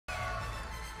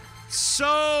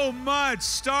So much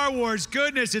Star Wars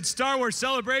goodness at Star Wars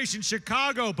Celebration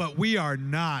Chicago, but we are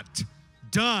not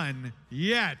done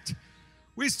yet.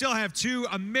 We still have 2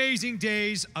 amazing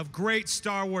days of great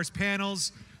Star Wars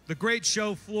panels, the great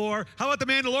show floor. How about the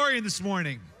Mandalorian this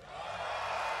morning?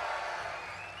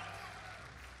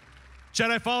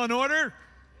 Jedi Fallen Order?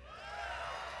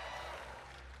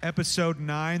 Episode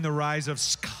 9, The Rise of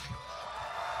Skywalker.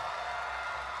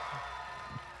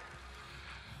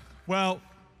 Well,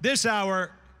 this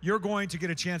hour, you're going to get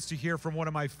a chance to hear from one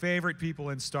of my favorite people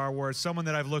in Star Wars, someone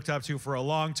that I've looked up to for a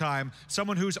long time,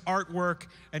 someone whose artwork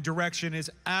and direction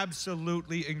is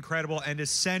absolutely incredible and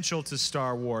essential to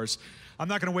Star Wars. I'm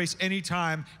not going to waste any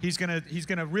time. He's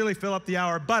gonna really fill up the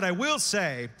hour, but I will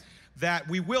say that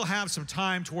we will have some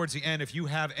time towards the end. If you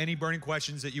have any burning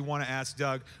questions that you want to ask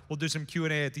Doug, we'll do some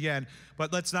Q&A at the end.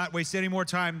 But let's not waste any more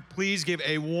time. Please give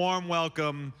a warm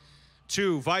welcome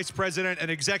to Vice President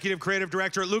and Executive Creative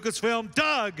Director at Lucasfilm,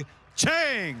 Doug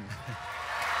Chiang.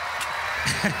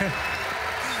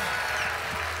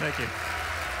 Thank you.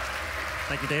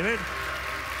 Thank you, David.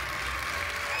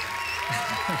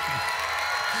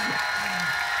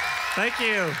 Thank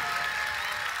you.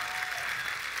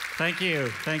 Thank you.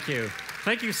 Thank you.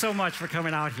 Thank you so much for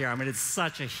coming out here. I mean, it's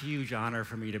such a huge honor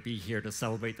for me to be here to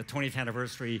celebrate the 20th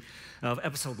anniversary of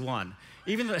Episode 1.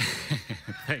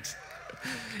 Thanks.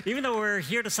 Even though we're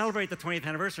here to celebrate the 20th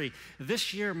anniversary,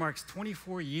 this year marks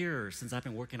 24 years since I've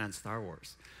been working on Star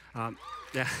Wars.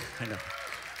 Yeah, I know.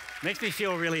 Makes me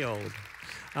feel really old.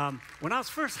 When I was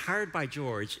first hired by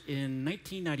George in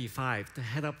 1995 to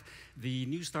head up the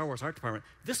new Star Wars art department,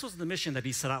 this was the mission that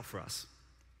he set out for us.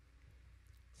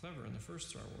 Clever in the first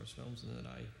Star Wars films in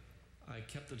that I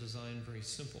kept the design very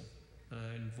simple.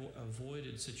 And I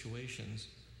avoided situations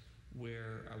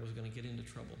where I was going to get into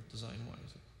trouble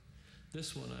design-wise.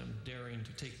 This one, I'm daring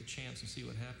to take the chance and see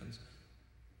what happens.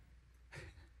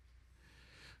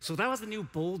 So that was the new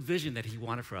bold vision that he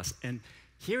wanted for us, and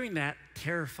hearing that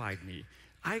terrified me.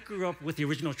 I grew up with the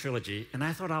original trilogy, and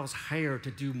I thought I was hired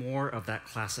to do more of that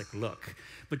classic look.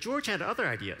 But George had other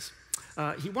ideas.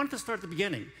 He wanted to start at the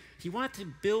beginning. He wanted to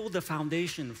build the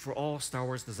foundation for all Star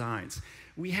Wars designs.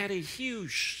 We had a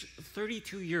huge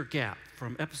 32-year gap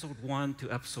from Episode 1 to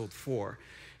Episode 4.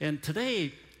 And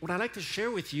today, what I'd like to share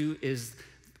with you is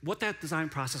what that design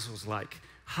process was like,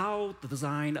 how the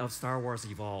design of Star Wars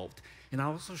evolved. And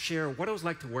I'll also share what it was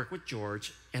like to work with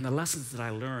George and the lessons that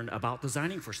I learned about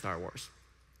designing for Star Wars.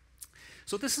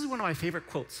 So this is one of my favorite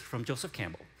quotes from Joseph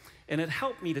Campbell. And it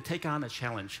helped me to take on the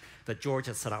challenge that George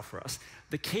had set out for us.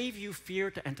 The cave you fear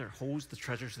to enter holds the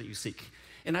treasures that you seek.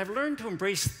 And I've learned to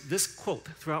embrace this quote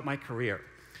throughout my career.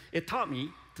 It taught me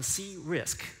to see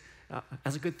risk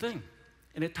as a good thing.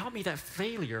 And it taught me that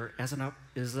failure is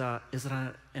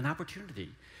an opportunity.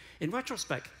 In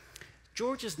retrospect,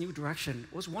 George's new direction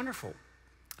was wonderful.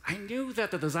 I knew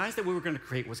that the designs that we were going to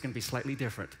create was going to be slightly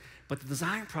different, but the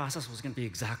design process was going to be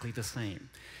exactly the same.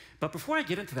 But before I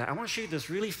get into that, I want to show you this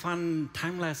really fun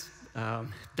time-lapse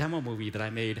demo movie that I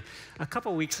made a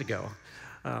couple weeks ago.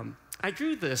 I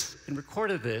drew this and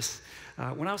recorded this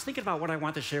when I was thinking about what I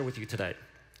wanted to share with you today.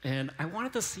 And I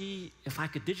wanted to see if I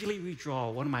could digitally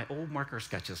redraw one of my old marker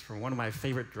sketches from one of my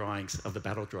favorite drawings of the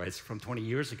battle droids from 20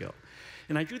 years ago.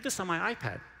 And I drew this on my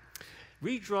iPad.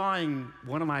 Redrawing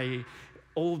one of my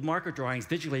old marker drawings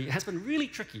digitally has been really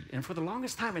tricky, and for the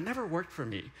longest time, it never worked for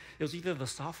me. It was either the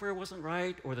software wasn't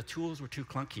right or the tools were too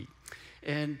clunky.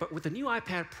 But with the new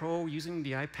iPad Pro, using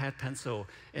the iPad Pencil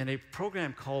and a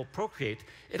program called Procreate,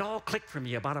 it all clicked for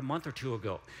me about a month or 2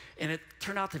 ago. And it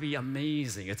turned out to be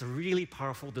amazing. It's a really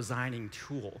powerful designing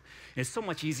tool. It's so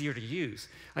much easier to use.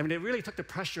 I mean, it really took the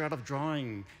pressure out of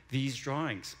drawing these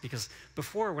drawings, because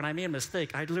before, when I made a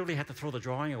mistake, I literally had to throw the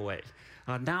drawing away.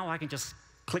 Now I can just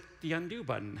click the undo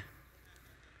button.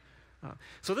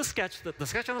 So this sketch, the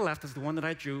sketch on the left is the one that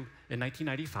I drew in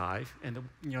 1995, and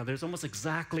there's almost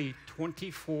exactly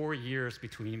 24 years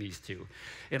between these two.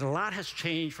 And a lot has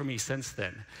changed for me since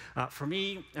then. For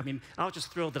me, I mean, I was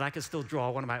just thrilled that I could still draw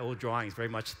one of my old drawings very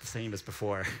much the same as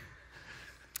before.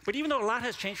 But even though a lot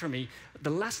has changed for me,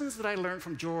 the lessons that I learned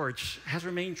from George has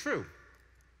remained true.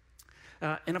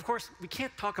 And of course, we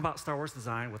can't talk about Star Wars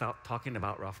design without talking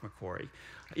about Ralph McQuarrie.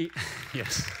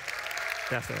 Yes,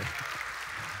 definitely.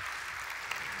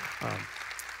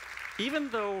 Even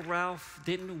though Ralph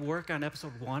didn't work on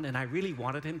Episode 1, and I really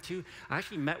wanted him to, I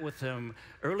actually met with him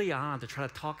early on to try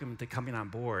to talk him into coming on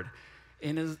board.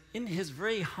 And in his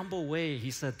very humble way,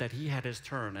 he said that he had his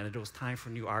turn and it was time for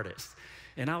new artists.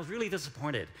 And I was really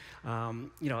disappointed.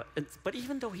 But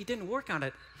even though he didn't work on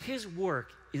it, his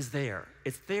work is there.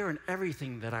 It's there in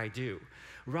everything that I do.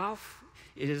 Ralph,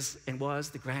 is and was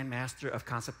the grandmaster of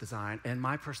concept design and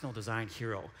my personal design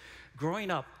hero.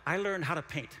 Growing up, I learned how to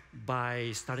paint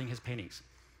by studying his paintings.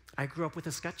 I grew up with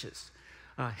his sketches.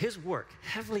 His work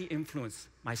heavily influenced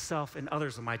myself and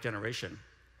others of my generation.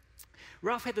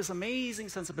 Ralph had this amazing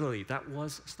sensibility that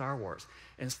was Star Wars,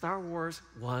 and Star Wars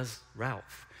was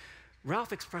Ralph.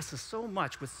 Ralph expresses so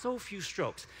much with so few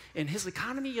strokes, and his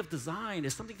economy of design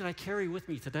is something that I carry with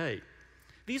me today.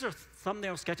 These are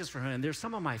thumbnail sketches for him, and they're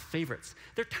some of my favorites.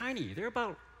 They're tiny. They're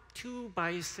about 2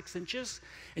 by 6 inches,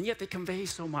 and yet they convey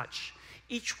so much.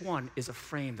 Each one is a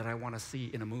frame that I want to see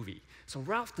in a movie. So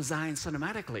Ralph designs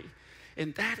cinematically,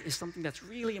 and that is something that's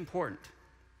really important.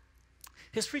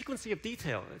 His frequency of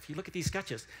detail, if you look at these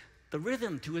sketches, the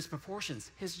rhythm to his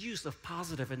proportions, his use of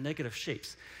positive and negative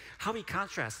shapes, how he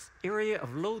contrasts area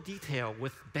of low detail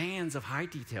with bands of high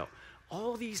detail.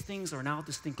 All these things are now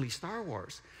distinctly Star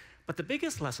Wars. But the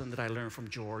biggest lesson that I learned from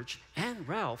George and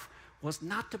Ralph was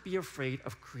not to be afraid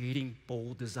of creating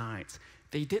bold designs.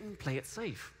 They didn't play it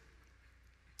safe.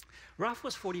 Ralph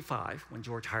was 45 when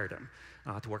George hired him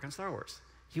to work on Star Wars.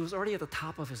 He was already at the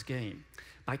top of his game.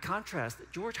 By contrast,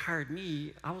 George hired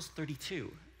me, I was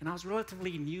 32, and I was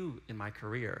relatively new in my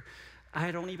career. I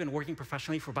had only been working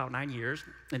professionally for about 9 years,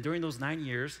 and during those 9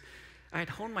 years, I had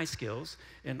honed my skills,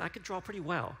 and I could draw pretty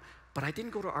well, but I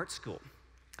didn't go to art school.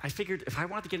 I figured if I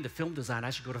wanted to get into film design,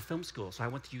 I should go to film school, so I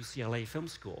went to UCLA Film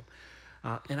School.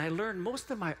 And I learned most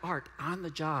of my art on the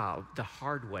job, the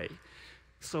hard way.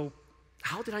 So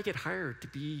how did I get hired to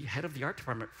be head of the art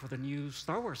department for the new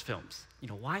Star Wars films? You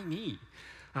know, why me?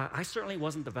 I certainly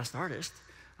wasn't the best artist,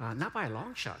 not by a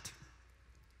long shot.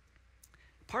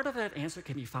 Part of that answer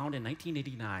can be found in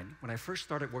 1989 when I first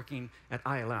started working at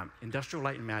ILM, Industrial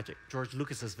Light and Magic, George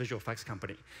Lucas's visual effects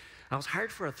company. I was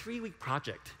hired for a 3-week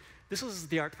project. This was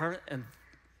the art department,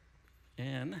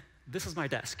 and this is my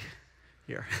desk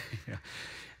here.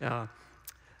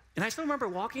 And I still remember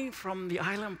walking from the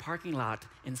ILM parking lot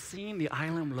and seeing the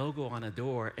ILM logo on a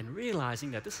door and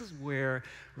realizing that this is where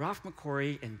Ralph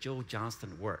McQuarrie and Joe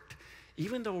Johnston worked.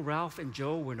 Even though Ralph and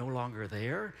Joe were no longer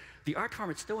there, the art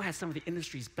department still had some of the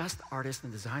industry's best artists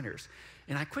and designers.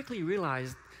 And I quickly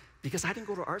realized, because I didn't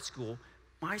go to art school,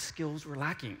 my skills were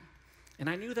lacking. And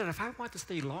I knew that if I wanted to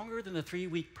stay longer than the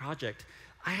 3-week project,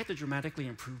 I had to dramatically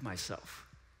improve myself.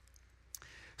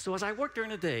 So as I worked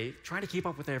during the day, trying to keep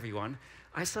up with everyone,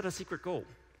 I set a secret goal.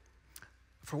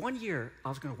 For 1 year, I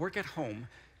was going to work at home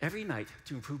every night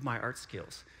to improve my art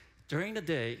skills. During the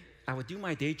day, I would do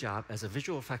my day job as a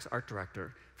visual effects art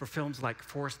director for films like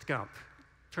Forrest Gump,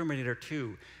 Terminator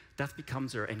 2, Death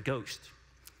Becomes Her, and Ghost.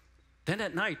 Then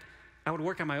at night, I would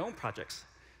work on my own projects.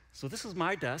 So this is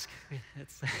my desk.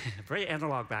 It's very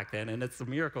analog back then, and it's a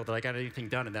miracle that I got anything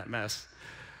done in that mess.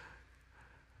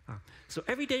 So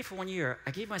every day for 1 year,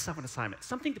 I gave myself an assignment,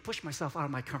 something to push myself out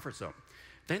of my comfort zone.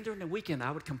 Then during the weekend,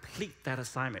 I would complete that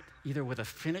assignment, either with a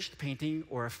finished painting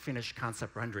or a finished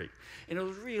concept rendering. And it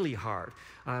was really hard,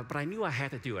 but I knew I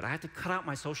had to do it. I had to cut out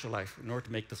my social life in order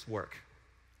to make this work.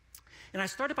 And I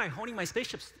started by honing my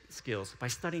spaceship skills by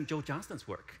studying Joe Johnston's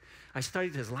work. I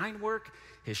studied his line work,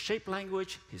 his shape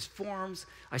language, his forms.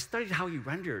 I studied how he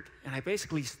rendered, and I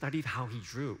basically studied how he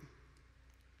drew.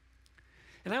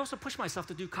 And I also pushed myself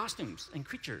to do costumes and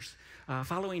creatures,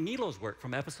 following Nilo's work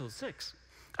from episode 6.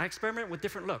 I experimented with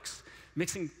different looks,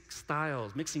 mixing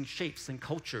styles, mixing shapes and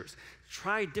cultures,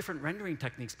 tried different rendering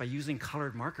techniques by using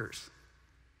colored markers.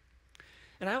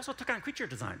 And I also took on creature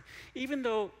design, even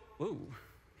though,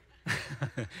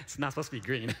 it's not supposed to be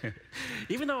green.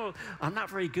 Even though I'm not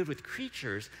very good with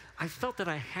creatures, I felt that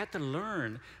I had to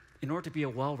learn in order to be a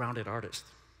well-rounded artist.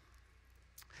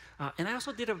 And I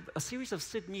also did a series of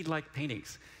Sid Mead-like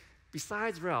paintings.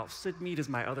 Besides Ralph, Sid Mead is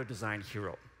my other design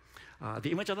hero.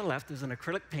 The image on the left is an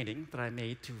acrylic painting that I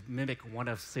made to mimic one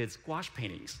of Sid's gouache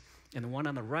paintings. And the one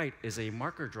on the right is a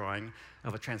marker drawing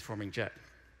of a transforming jet.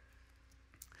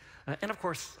 And of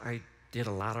course, I did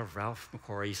a lot of Ralph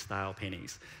McQuarrie style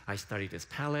paintings. I studied his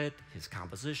palette, his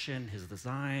composition, his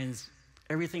designs,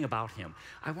 everything about him.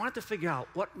 I wanted to figure out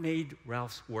what made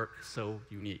Ralph's work so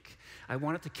unique. I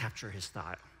wanted to capture his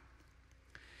style.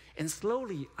 And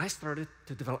slowly, I started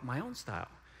to develop my own style,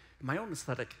 my own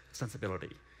aesthetic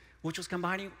sensibility, which was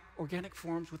combining organic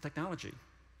forms with technology.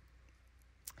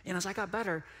 And as I got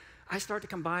better, I started to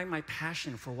combine my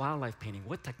passion for wildlife painting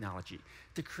with technology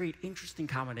to create interesting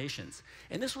combinations.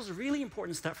 And this was a really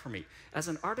important step for me. As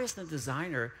an artist and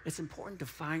designer, it's important to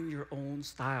find your own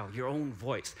style, your own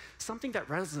voice, something that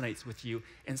resonates with you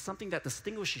and something that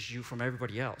distinguishes you from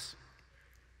everybody else.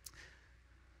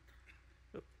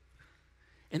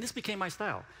 And this became my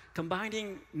style,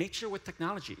 combining nature with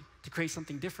technology to create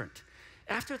something different.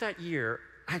 After that year,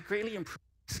 I greatly improved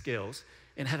my skills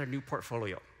and had a new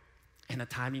portfolio. And the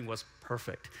timing was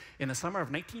perfect. In the summer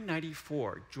of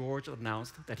 1994, George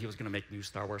announced that he was going to make new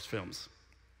Star Wars films.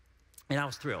 And I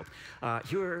was thrilled.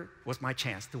 Here was my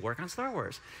chance to work on Star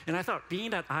Wars. And I thought,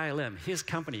 being at ILM, his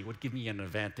company would give me an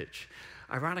advantage.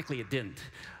 Ironically, it didn't.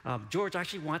 George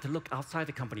actually wanted to look outside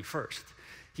the company first.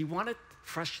 He wanted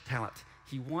fresh talent.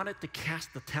 He wanted to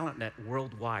cast the talent net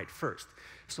worldwide first.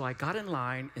 So I got in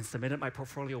line and submitted my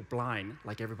portfolio blind,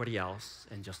 like everybody else,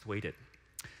 and just waited.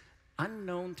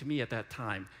 Unknown to me at that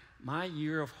time, my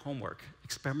year of homework,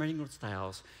 experimenting with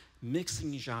styles,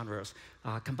 mixing genres,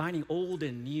 combining old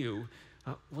and new,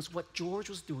 was what George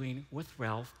was doing with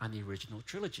Ralph on the original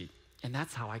trilogy. And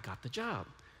that's how I got the job.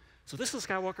 So this is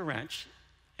Skywalker Ranch,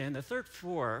 and the third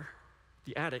floor,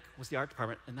 the attic, was the art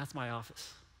department, and that's my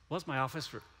office. Was my office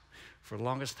for the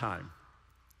longest time.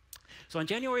 So on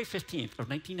January 15th of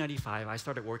 1995, I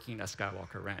started working at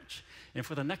Skywalker Ranch. And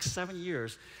for the next 7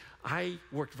 years, I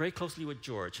worked very closely with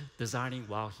George, designing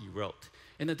while he wrote.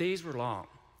 And the days were long.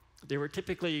 They were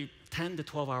typically 10 to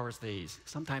 12 hours days,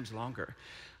 sometimes longer.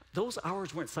 Those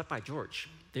hours weren't set by George.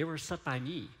 They were set by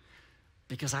me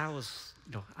because I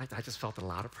just felt a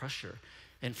lot of pressure.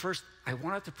 And first, I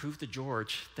wanted to prove to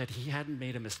George that he hadn't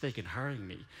made a mistake in hiring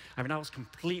me. I mean, I was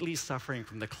completely suffering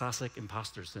from the classic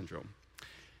imposter syndrome.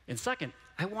 And second,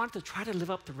 I wanted to try to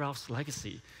live up to Ralph's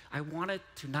legacy. I wanted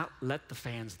to not let the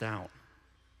fans down.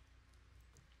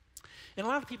 And a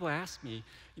lot of people ask me,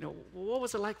 well, what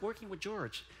was it like working with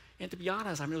George? And to be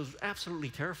honest, I mean, it was absolutely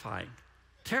terrifying.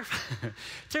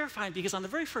 Terrifying because on the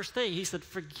very first day, he said,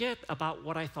 forget about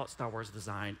what I thought Star Wars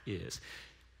design is.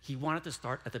 He wanted to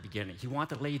start at the beginning. He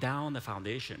wanted to lay down the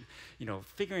foundation,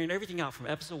 figuring everything out from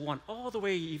episode 1 all the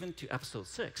way even to episode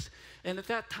 6. And at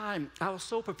that time, I was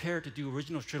so prepared to do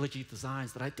original trilogy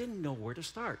designs that I didn't know where to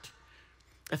start.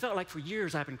 I felt like for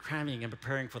years I've been cramming and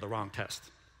preparing for the wrong test.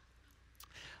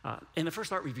 And the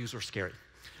first art reviews were scary.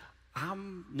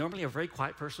 I'm normally a very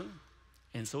quiet person,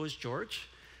 and so is George.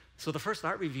 So the first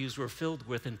art reviews were filled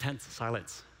with intense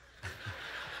silence.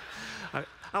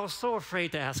 I was so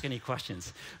afraid to ask any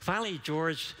questions. Finally,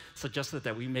 George suggested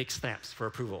that we make stamps for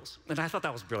approvals, and I thought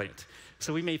that was brilliant.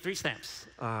 So we made 3 stamps.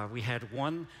 We had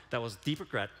one that was deep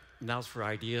regret, and that was for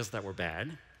ideas that were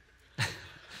bad.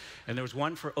 And there was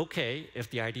one for okay, if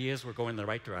the ideas were going in the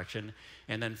right direction,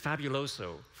 and then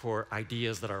fabuloso for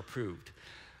ideas that are approved.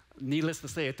 Needless to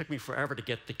say, it took me forever to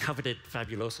get the coveted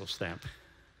fabuloso stamp.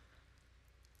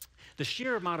 The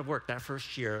sheer amount of work that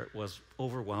first year was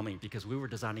overwhelming because we were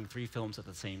designing 3 films at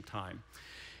the same time.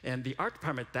 And the art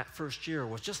department that first year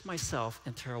was just myself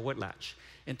and Tara Whitlatch.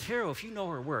 And Tara, if you know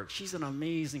her work, she's an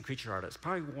amazing creature artist,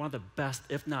 probably one of the best,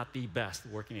 if not the best,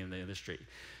 working in the industry.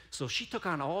 So she took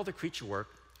on all the creature work,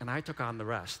 and I took on the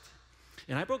rest.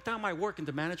 And I broke down my work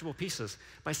into manageable pieces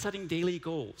by setting daily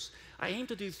goals. I aimed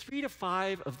to do 3 to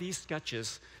 5 of these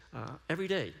sketches every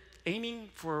day, aiming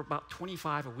for about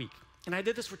 25 a week. And I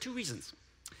did this for 2 reasons.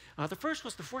 The first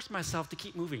was to force myself to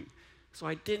keep moving, so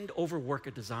I didn't overwork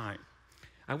a design.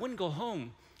 I wouldn't go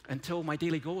home until my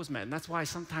daily goal was met, and that's why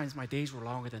sometimes my days were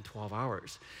longer than 12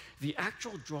 hours. The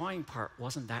actual drawing part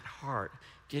wasn't that hard.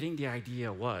 Getting the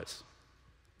idea was.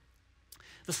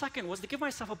 The second was to give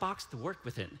myself a box to work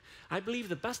within. I believe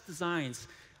the best designs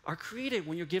are created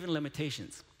when you're given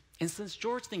limitations. And since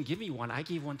George didn't give me one, I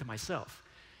gave one to myself.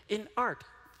 In art,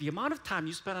 the amount of time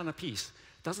you spend on a piece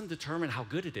doesn't determine how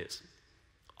good it is.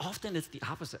 Often it's the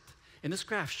opposite. And this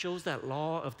graph shows that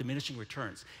law of diminishing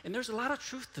returns. And there's a lot of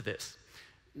truth to this.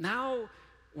 Now,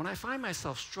 when I find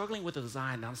myself struggling with a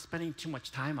design and I'm spending too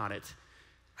much time on it,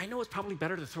 I know it's probably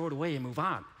better to throw it away and move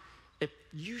on. It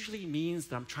usually means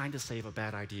that I'm trying to save a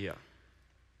bad idea.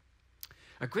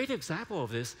 A great example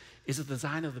of this is the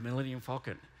design of the Millennium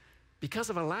Falcon.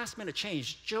 Because of a last-minute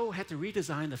change, Joe had to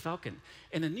redesign the Falcon,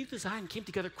 and the new design came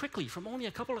together quickly from only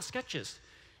a couple of sketches.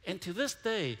 And to this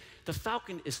day, the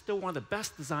Falcon is still one of the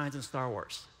best designs in Star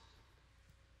Wars.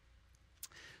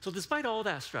 So despite all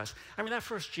that stress, I mean, that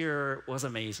first year was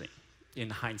amazing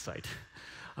in hindsight.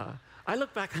 I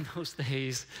look back on those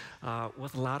days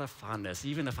with a lot of fondness,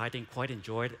 even if I didn't quite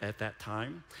enjoy it at that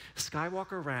time.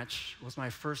 Skywalker Ranch was my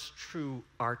first true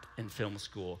art and film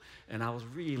school, and I was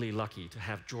really lucky to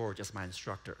have George as my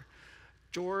instructor.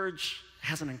 George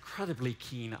has an incredibly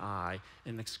keen eye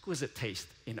and exquisite taste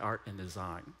in art and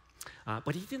design.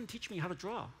 But he didn't teach me how to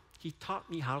draw. He taught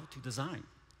me how to design.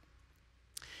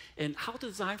 And how to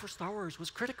design for Star Wars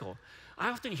was critical. I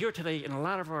often hear today in a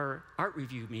lot of our art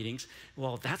review meetings,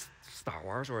 well, that's Star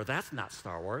Wars, or that's not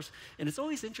Star Wars. And it's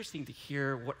always interesting to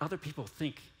hear what other people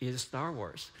think is Star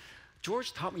Wars.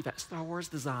 George taught me that Star Wars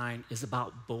design is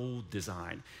about bold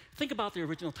design. Think about the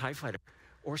original TIE Fighter.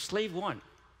 or Slave One,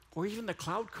 or even the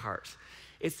cloud cars,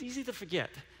 it's easy to forget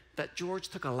that George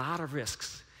took a lot of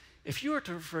risks. If you were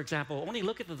to, for example, only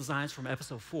look at the designs from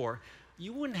Episode 4,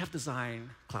 you wouldn't have designed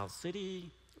Cloud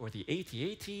City, or the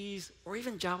AT-ATs, or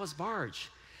even Jabba's barge.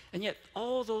 And yet,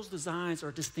 all those designs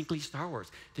are distinctly Star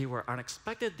Wars. They were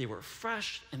unexpected, they were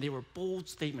fresh, and they were bold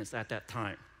statements at that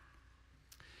time.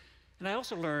 And I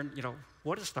also learned,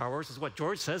 what is Star Wars is what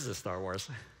George says is Star Wars.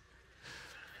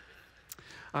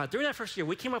 During that first year,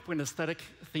 we came up with aesthetic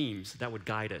themes that would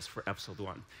guide us for Episode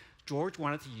 1. George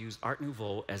wanted to use Art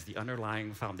Nouveau as the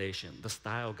underlying foundation, the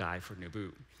style guide for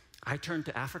Naboo. I turned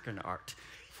to African art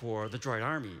for the droid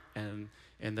army and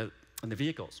the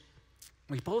vehicles.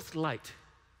 We both liked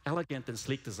elegant and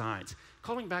sleek designs,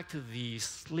 calling back to the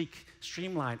sleek,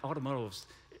 streamlined automotives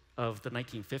of the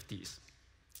 1950s.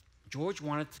 George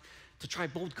wanted to try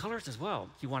bold colors as well.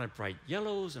 He wanted bright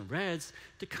yellows and reds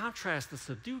to contrast the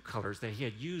subdued colors that he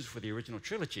had used for the original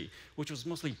trilogy, which was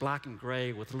mostly black and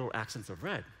gray with little accents of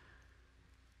red.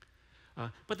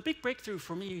 But the big breakthrough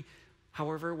for me,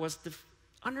 however, was to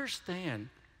understand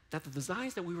that the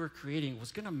designs that we were creating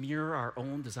was going to mirror our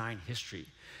own design history,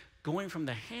 going from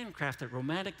the handcrafted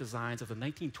romantic designs of the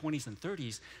 1920s and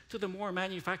 30s to the more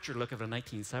manufactured look of the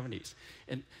 1970s.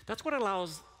 And that's what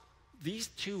allows these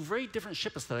two very different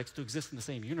ship aesthetics to exist in the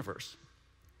same universe.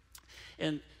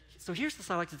 And so here's the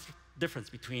stylistic difference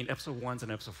between Episode 1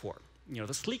 and Episode 4.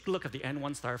 The sleek look of the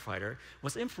N1 Starfighter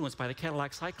was influenced by the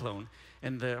Cadillac Cyclone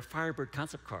and the Firebird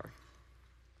concept car.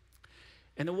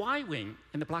 And the Y-Wing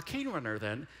and the Blockade Runner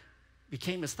then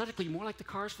became aesthetically more like the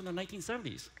cars from the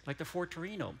 1970s, like the Ford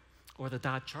Torino or the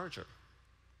Dodge Charger.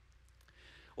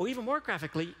 Or even more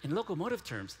graphically, in locomotive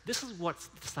terms, this is what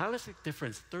the stylistic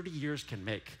difference 30 years can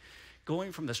make,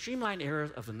 going from the streamlined era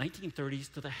of the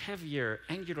 1930s to the heavier,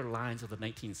 angular lines of the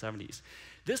 1970s.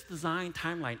 This design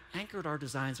timeline anchored our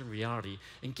designs in reality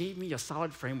and gave me a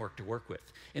solid framework to work with.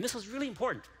 And this was really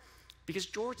important because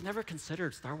George never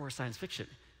considered Star Wars science fiction.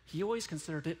 He always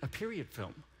considered it a period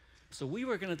film. So we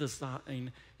were going to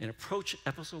design and approach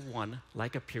Episode 1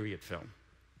 like a period film.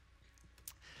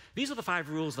 These are the 5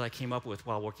 rules that I came up with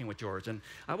while working with George, and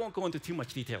I won't go into too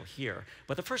much detail here,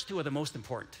 but the first 2 are the most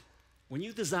important. When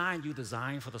you design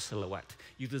for the silhouette.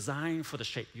 You design for the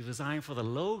shape. You design for the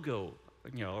logo,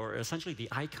 or essentially the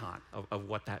icon of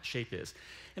what that shape is.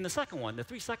 And the second one, the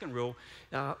 3-second rule,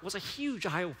 was a huge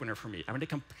eye-opener for me. I mean, it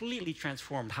completely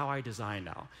transformed how I design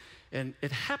now. And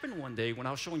it happened one day when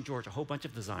I was showing George a whole bunch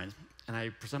of designs, and I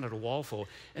presented a wall full,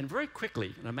 and very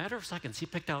quickly, in a matter of seconds, he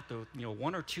picked out the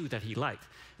 1 or 2 that he liked.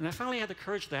 And I finally had the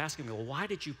courage to ask him, well, why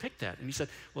did you pick that? And he said,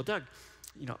 well, Doug,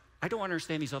 I don't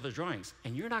understand these other drawings,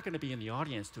 and you're not going to be in the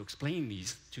audience to explain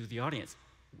these to the audience.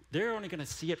 They're only going to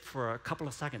see it for a couple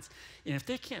of seconds. And if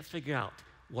they can't figure out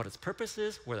what its purpose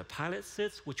is, where the pilot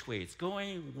sits, which way it's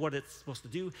going, what it's supposed to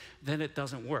do, then it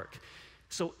doesn't work.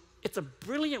 So it's a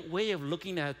brilliant way of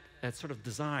looking at sort of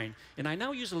design, and I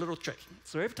now use a little trick.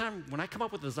 So every time when I come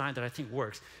up with a design that I think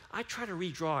works, I try to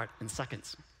redraw it in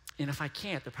seconds. And if I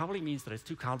can't, it probably means that it's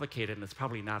too complicated and it's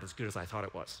probably not as good as I thought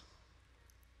it was.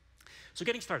 So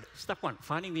getting started, step 1,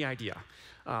 finding the idea.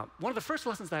 One of the first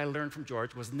lessons that I learned from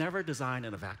George was never design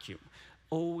in a vacuum.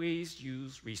 Always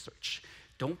use research.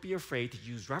 Don't be afraid to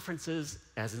use references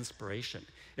as inspiration.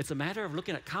 It's a matter of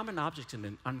looking at common objects in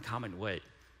an uncommon way.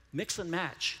 Mix and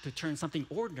match to turn something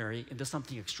ordinary into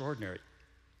something extraordinary.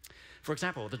 For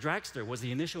example, the dragster was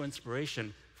the initial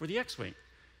inspiration for the X-Wing.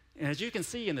 And as you can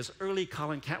see in this early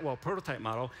Colin Cantwell prototype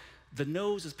model, the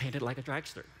nose is painted like a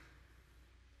dragster.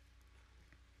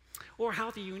 Or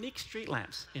how the unique street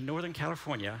lamps in Northern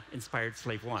California inspired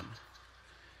Slave One.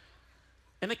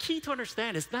 And the key to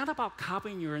understand is not about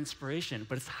copying your inspiration,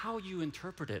 but it's how you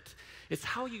interpret it. It's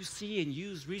how you see and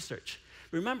use research.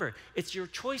 Remember, it's your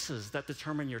choices that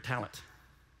determine your talent.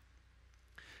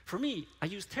 For me, I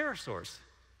use pterosaurs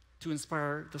to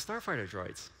inspire the starfighter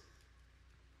droids,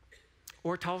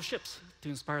 or tall ships to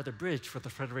inspire the bridge for the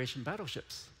Federation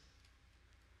battleships,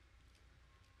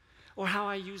 or how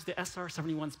I use the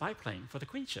SR-71 spy plane for the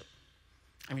Queen ship.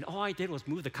 I mean, all I did was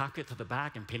move the cockpit to the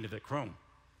back and painted it chrome.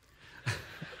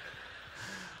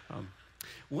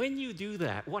 When you do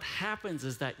that, what happens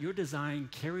is that your design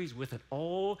carries with it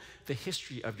all the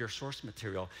history of your source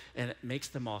material, and it makes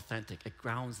them authentic. It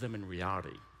grounds them in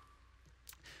reality.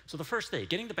 So the first day,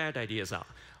 getting the bad ideas out.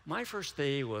 My first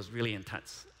day was really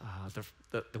intense.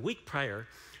 The week prior,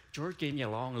 George gave me a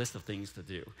long list of things to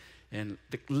do, and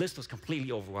the list was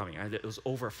completely overwhelming. It was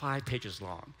over 5 pages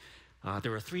long.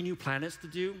 There were 3 new planets to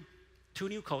do, 2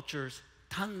 new cultures,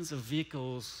 tons of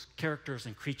vehicles, characters,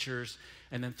 and creatures,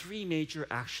 and then 3 major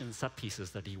action set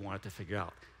pieces that he wanted to figure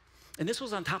out. And this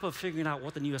was on top of figuring out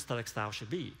what the new aesthetic style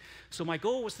should be. So my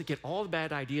goal was to get all the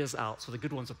bad ideas out so the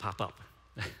good ones would pop up.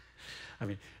 I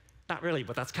mean, not really,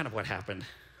 but that's kind of what happened.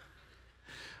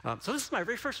 So this is my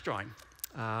very first drawing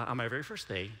on my very first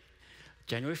day,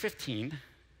 January 15,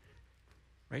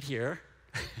 right here,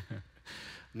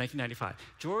 1995.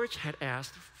 George had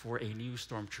asked for a new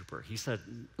stormtrooper. He said,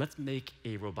 let's make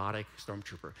a robotic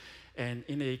stormtrooper. And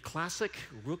in a classic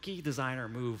rookie designer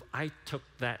move, I took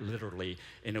that literally,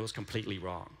 and it was completely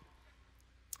wrong.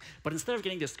 But instead of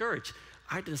getting discouraged,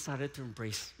 I decided to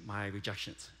embrace my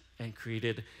rejections and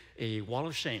created a wall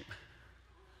of shame,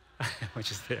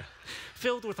 which is there,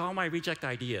 filled with all my reject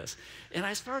ideas. And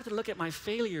I started to look at my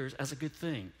failures as a good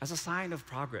thing, as a sign of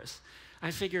progress.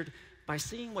 I figured by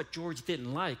seeing what George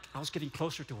didn't like, I was getting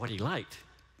closer to what he liked.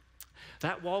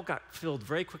 That wall got filled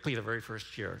very quickly the very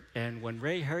first year. And when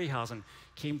Ray Harryhausen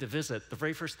came to visit, the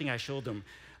very first thing I showed him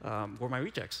were my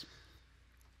rejects.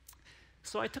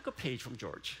 So I took a page from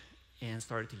George and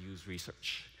started to use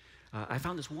research. I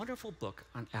found this wonderful book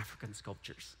on African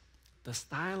sculptures. The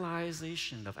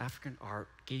stylization of African art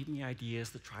gave me ideas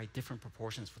to try different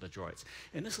proportions for the droids.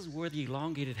 And this is where the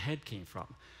elongated head came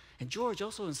from. And George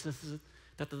also insisted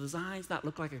that the designs not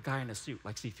look like a guy in a suit,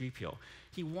 like C-3PO.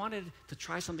 He wanted to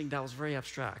try something that was very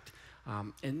abstract.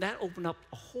 And that opened up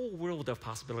a whole world of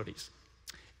possibilities.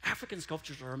 African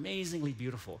sculptures are amazingly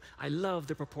beautiful. I love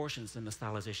the proportions and the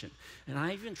stylization. And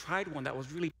I even tried one that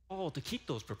was really tall to keep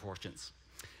those proportions.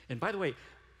 And by the way,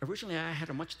 originally I had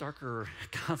a much darker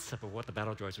concept of what the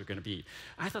battle droids were going to be.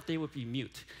 I thought they would be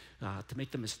mute to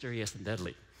make them mysterious and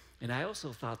deadly. And I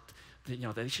also thought that,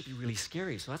 that they should be really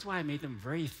scary. So that's why I made them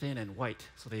very thin and white,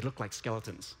 so they look like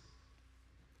skeletons.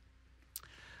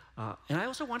 And I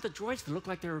also want the droids to look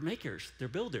like their makers, their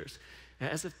builders,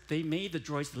 as if they made the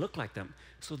droids to look like them.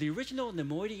 So the original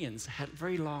Neimoidians had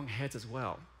very long heads as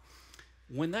well.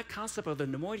 When that concept of the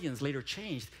Neimoidians later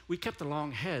changed, we kept the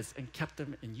long heads and kept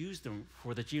them and used them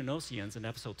for the Geonosians in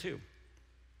Episode 2.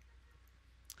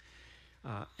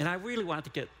 And I really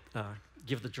wanted to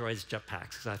give the droids jetpacks,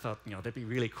 because I thought, they'd be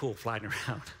really cool flying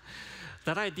around.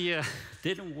 That idea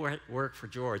didn't work for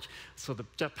George, so the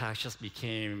jetpack just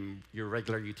became your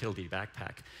regular utility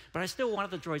backpack. But I still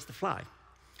wanted the droids to fly.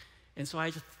 And so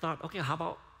I just thought, okay, how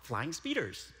about flying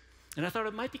speeders? And I thought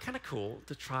it might be kind of cool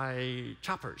to try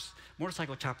choppers,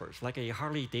 motorcycle choppers, like a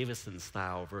Harley-Davidson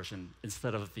style version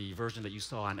instead of the version that you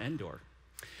saw on Endor.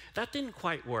 That didn't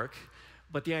quite work,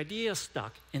 but the idea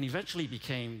stuck and eventually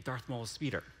became Darth Maul's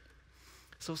speeder.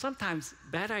 So sometimes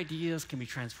bad ideas can be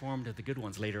transformed into good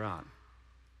ones later on.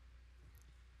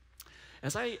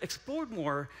 As I explored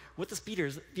more with the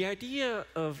speeders, the idea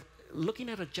of looking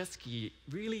at a jet ski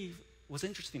really was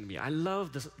interesting to me. I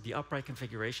loved the upright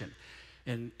configuration.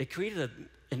 And it created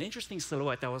an interesting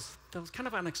silhouette that was kind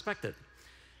of unexpected.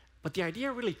 But the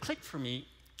idea really clicked for me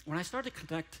when I started to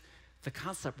connect the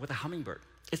concept with a hummingbird.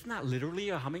 It's not literally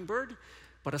a hummingbird,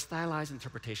 but a stylized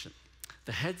interpretation.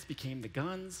 The heads became the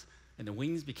guns, and the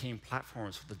wings became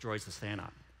platforms for the droids to stand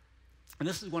on. And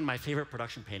this is one of my favorite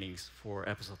production paintings for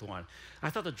Episode 1. I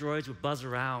thought the droids would buzz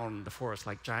around the forest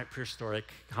like giant prehistoric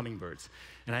hummingbirds.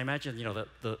 And I imagined,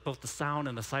 that both the sound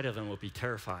and the sight of them would be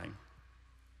terrifying.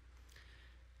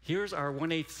 Here's our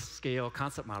 1/8 scale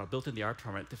concept model built in the art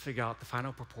department to figure out the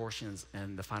final proportions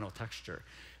and the final texture.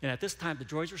 And at this time, the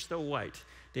droids were still white.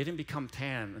 They didn't become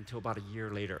tan until about a year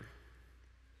later.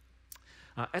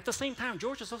 At the same time,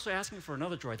 George was also asking for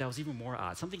another droid that was even more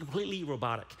odd, something completely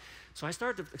robotic. So I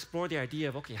started to explore the idea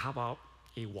of, okay, how about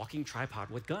a walking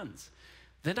tripod with guns?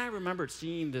 Then I remembered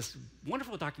seeing this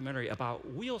wonderful documentary about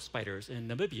wheel spiders in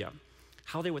Namibia,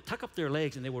 how they would tuck up their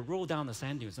legs and they would roll down the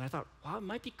sand dunes. And I thought, wow, it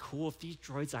might be cool if these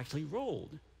droids actually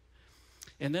rolled.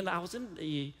 And then I was in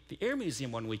the Air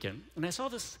Museum one weekend, and I saw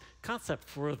this concept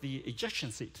for the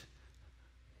ejection seat.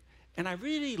 And I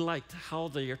really liked how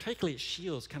the articulated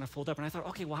shields kind of fold up. And I thought,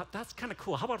 okay, well, that's kind of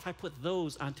cool. How about if I put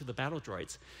those onto the battle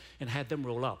droids and had them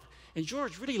roll up? And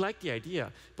George really liked the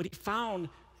idea, but he found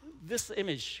this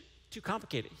image too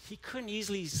complicated. He couldn't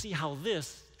easily see how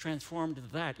this transformed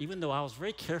into that, even though I was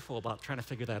very careful about trying to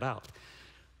figure that out.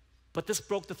 But this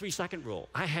broke the 3-second rule.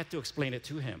 I had to explain it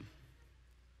to him.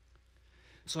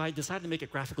 So I decided to make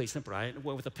it graphically simpler. I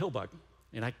went with a pill bug,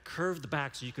 and I curved the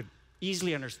back so you could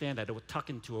easily understand that it would tuck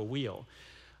into a wheel.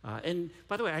 And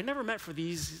by the way, I never meant for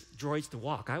these droids to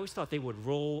walk. I always thought they would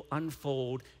roll,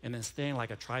 unfold, and then stand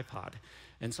like a tripod.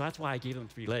 And so that's why I gave them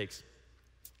 3 legs.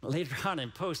 Later on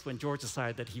in post, when George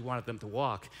decided that he wanted them to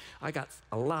walk, I got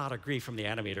a lot of grief from the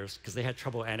animators because they had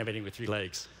trouble animating with 3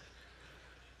 legs.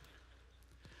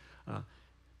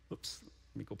 Oops,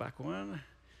 let me go back one.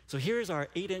 So here's our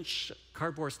 8-inch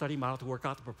cardboard study model to work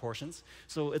out the proportions.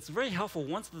 So it's very helpful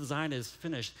once the design is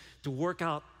finished to work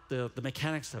out the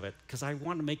mechanics of it, because I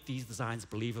want to make these designs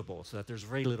believable so that there's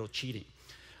very little cheating.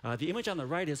 The image on the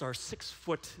right is our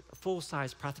 6-foot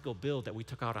full-size practical build that we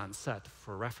took out on set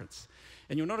for reference.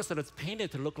 And you'll notice that it's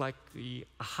painted to look like a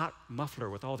hot muffler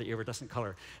with all the iridescent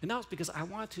color. And that was because I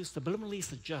wanted to subliminally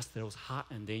suggest that it was hot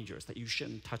and dangerous, that you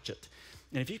shouldn't touch it.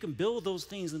 And if you can build those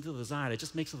things into the design, it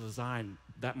just makes the design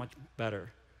that much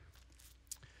better.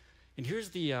 And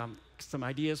here's some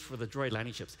ideas for the droid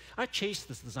landing ships. I chased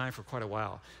this design for quite a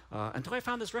while until I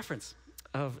found this reference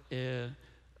of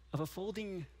a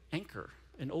folding anchor,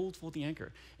 an old folding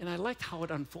anchor. And I liked how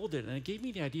it unfolded, and it gave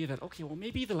me the idea that, okay, well,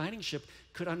 maybe the landing ship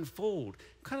could unfold,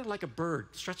 kind of like a bird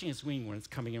stretching its wing when it's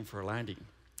coming in for a landing.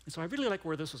 And so I really liked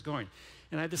where this was going.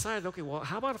 And I decided, okay, well,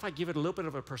 how about if I give it a little bit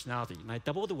of a personality? And I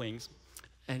doubled the wings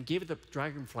and gave it the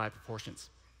dragonfly proportions.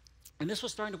 And this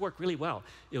was starting to work really well.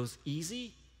 It was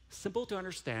easy, simple to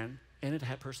understand, and it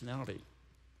had personality.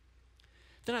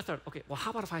 Then I thought, okay, well, how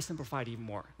about if I simplify it even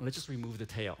more? Let's just remove the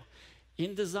tail.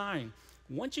 In design,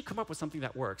 once you come up with something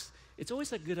that works, it's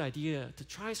always a good idea to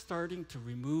try starting to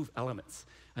remove elements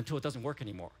until it doesn't work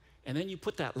anymore. And then you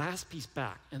put that last piece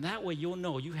back, and that way you'll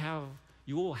know you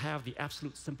will have the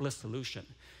absolute simplest solution.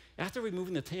 After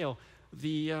removing the tail,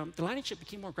 the landing ship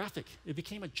became more graphic. It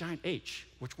became a giant H,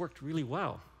 which worked really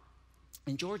well.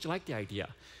 And George liked the idea.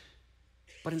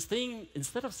 But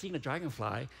instead of seeing a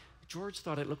dragonfly, George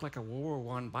thought it looked like a World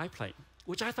War I biplane,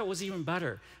 which I thought was even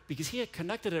better because he had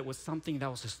connected it with something that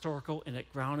was historical and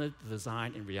it grounded the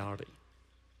design in reality.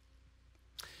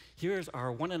 Here's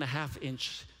our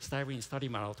 1.5-inch styrene study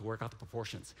model to work out the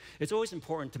proportions. It's always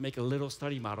important to make a little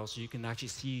study model so you can actually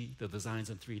see the designs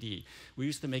in 3D. We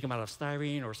used to make them out of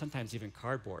styrene or sometimes even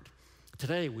cardboard.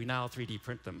 Today, we now 3D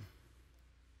print them.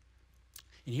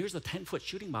 And here's the 10-foot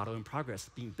shooting model in progress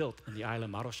being built in the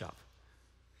Island Model Shop.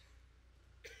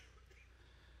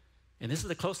 And this is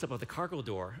a close-up of the cargo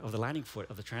door of the landing foot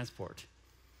of the transport.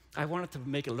 I wanted to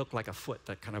make it look like a foot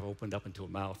that kind of opened up into a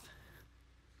mouth.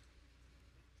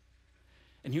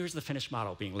 And here's the finished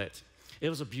model being lit. It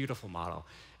was a beautiful model.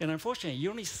 And unfortunately,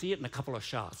 you only see it in a couple of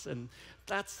shots. And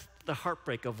that's the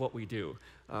heartbreak of what we do.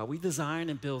 We design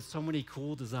and build so many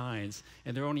cool designs,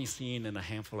 and they're only seen in a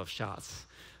handful of shots.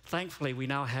 Thankfully, we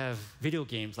now have video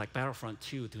games like Battlefront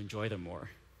 2 to enjoy them more.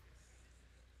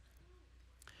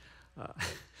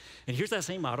 And here's that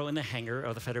same model in the hangar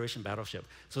of the Federation battleship.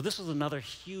 So this was another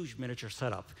huge miniature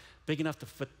setup, big enough to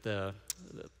fit the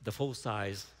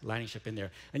full-size landing ship in there.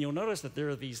 And you'll notice that there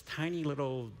are these tiny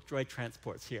little droid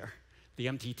transports here, the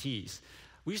MTTs.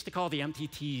 We used to call the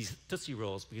MTTs Tootsie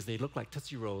Rolls because they look like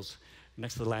Tootsie Rolls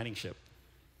next to the landing ship.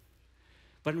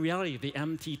 But in reality, the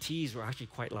MTTs were actually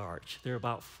quite large. They're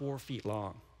about 4 feet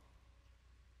long.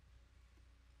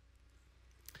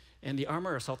 And the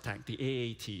Armor Assault Tank, the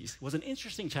AATs, was an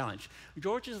interesting challenge.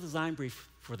 George's design brief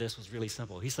for this was really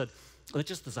simple. He said, let's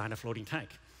just design a floating tank.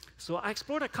 So I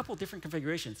explored a couple different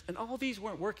configurations, and all these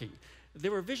weren't working. They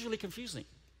were visually confusing.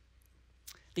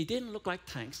 They didn't look like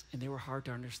tanks, and they were hard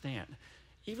to understand.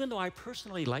 Even though I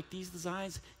personally liked these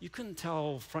designs, you couldn't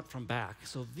tell front from back.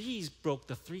 So these broke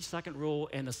the 3-second rule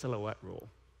and the silhouette rule.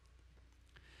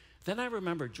 Then I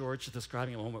remember George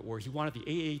describing a moment where he wanted the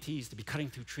AATs to be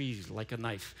cutting through trees like a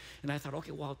knife. And I thought,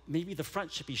 okay, well, maybe the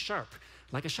front should be sharp,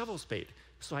 like a shovel spade.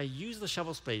 So I used the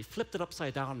shovel spade, flipped it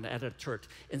upside down, and added a turret.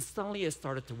 And suddenly it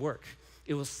started to work.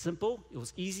 It was simple, it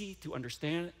was easy to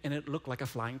understand, and it looked like a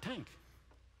flying tank.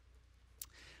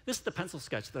 This is the pencil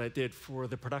sketch that I did for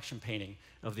the production painting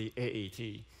of the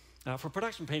AAT. For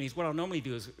production paintings, what I'll normally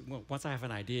do is, once I have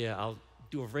an idea, I'll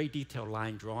do a very detailed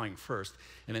line drawing first,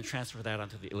 and then transfer that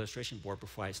onto the illustration board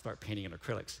before I start painting in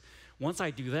acrylics. Once I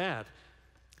do that,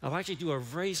 I'll actually do a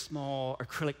very small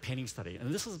acrylic painting study,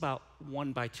 and this is about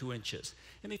 1 by 2 inches.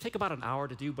 And they take about an hour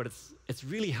to do, but it's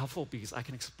really helpful because I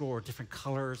can explore different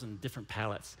colors and different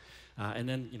palettes. And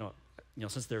then,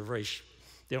 since they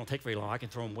don't take very long, I can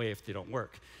throw them away if they don't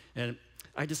work. And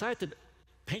I decided to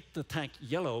paint the tank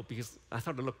yellow because I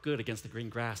thought it looked good against the green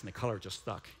grass, and the color just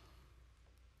stuck.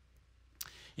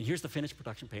 And here's the finished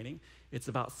production painting. It's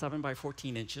about 7 by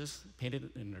 14 inches, painted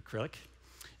in acrylic.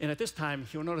 And at this time,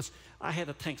 you'll notice I had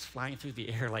the tanks flying through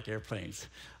the air like airplanes.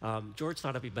 George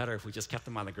thought it'd be better if we just kept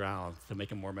them on the ground to make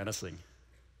them more menacing.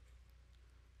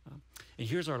 And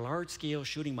here's our large-scale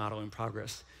shooting model in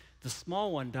progress. The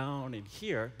small one down in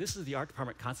here, this is the art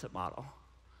department concept model.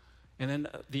 And then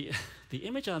the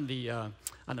image on the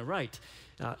right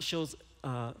shows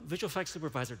visual effects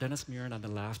supervisor Dennis Murin on the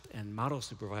left and model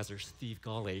supervisor Steve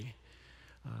Gawley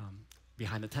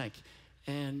behind the tank.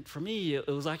 And for me, it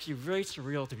was actually very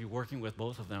surreal to be working with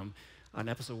both of them on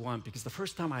episode 1, because the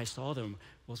first time I saw them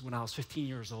was when I was 15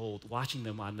 years old, watching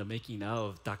them on the making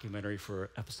of documentary for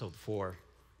episode 4.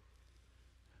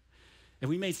 And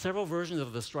we made several versions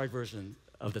of the destroyed version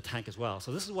of the tank as well.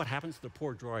 So this is what happens to the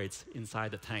poor droids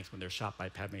inside the tanks when they're shot by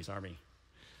Padme's army.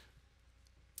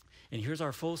 And here's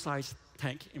our full-size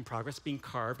tank in progress being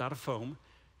carved out of foam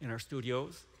in our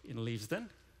studios in Leavesden.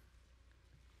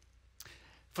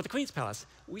 For the Queen's Palace,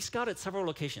 we scouted several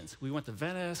locations. We went to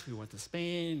Venice, we went to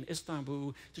Spain,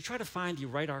 Istanbul, to try to find the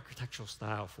right architectural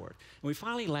style for it. And we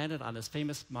finally landed on this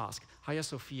famous mosque, Hagia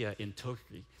Sophia in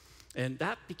Turkey. And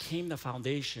that became the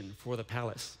foundation for the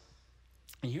palace.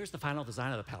 And here's the final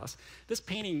design of the palace. This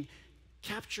painting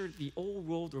captured the old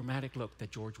world romantic look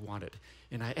that George wanted.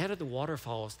 And I added the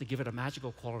waterfalls to give it a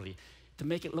magical quality, to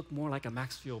make it look more like a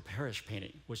Maxfield Parrish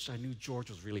painting, which I knew George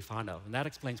was really fond of. And that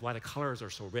explains why the colors are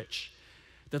so rich.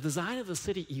 The design of the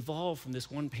city evolved from this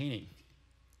one painting.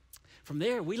 From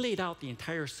there, we laid out the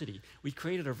entire city. We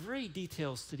created a very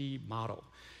detailed city model.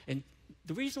 And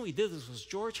the reason we did this was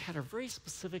George had a very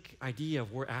specific idea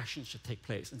of where action should take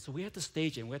place. And so we had to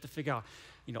stage it, and we had to figure out,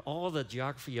 all the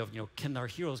geography of, can our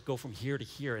heroes go from here to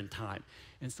here in time?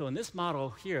 And so in this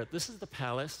model here, this is the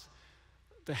palace,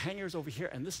 the hangars over here,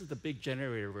 and this is the big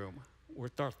generator room where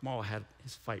Darth Maul had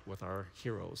his fight with our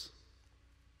heroes.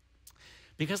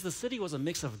 Because the city was a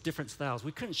mix of different styles,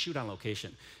 we couldn't shoot on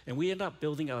location. And we ended up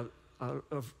building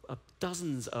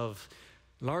dozens of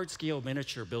large-scale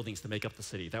miniature buildings to make up the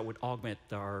city that would augment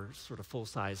our sort of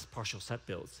full-size partial set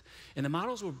builds. And the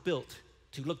models were built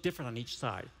to look different on each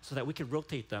side so that we could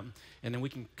rotate them, and then we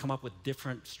can come up with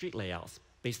different street layouts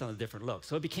based on the different looks.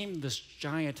 So it became this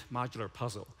giant modular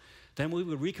puzzle. Then we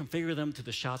would reconfigure them to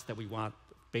the shots that we want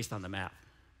based on the map.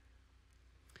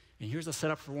 And here's a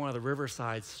setup for one of the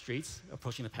riverside streets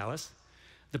approaching the palace.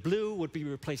 The blue would be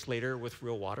replaced later with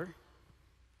real water.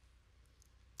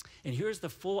 And here's the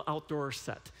full outdoor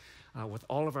set with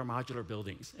all of our modular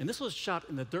buildings. And this was shot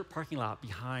in the dirt parking lot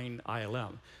behind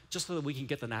ILM, just so that we can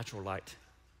get the natural light.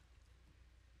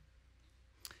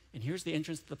 And here's the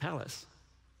entrance to the palace.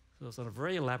 So it's a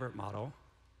very elaborate model.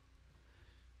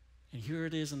 And here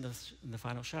it is in the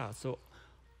final shot. So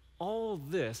all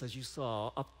this, as you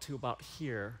saw, up to about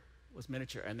here, was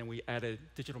miniature. And then we added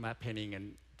digital map painting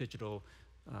and digital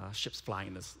ships flying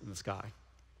in the sky.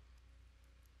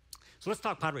 So let's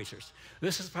talk pod racers.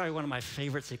 This is probably one of my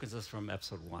favorite sequences from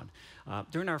episode 1.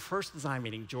 During our first design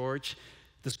meeting, George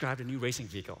described a new racing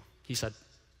vehicle. He said,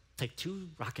 take 2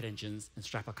 rocket engines and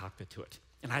strap a cockpit to it.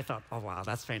 And I thought, oh, wow,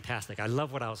 that's fantastic. I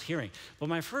love what I was hearing. But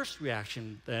my first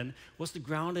reaction then was to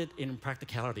ground it in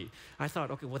practicality. I thought,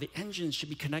 okay, well, the engines should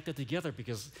be connected together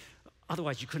because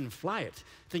otherwise you couldn't fly it,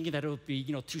 thinking that it would be,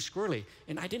 too squirrely.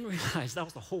 And I didn't realize that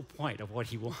was the whole point of what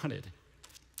he wanted.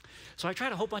 So I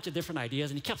tried a whole bunch of different ideas,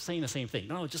 and he kept saying the same thing.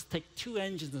 No, just take 2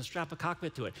 engines and strap a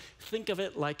cockpit to it. Think of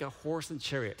it like a horse and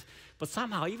chariot. But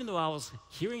somehow, even though I was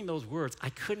hearing those words, I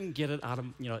couldn't get it out of,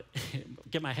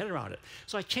 get my head around it.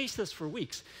 So I chased this for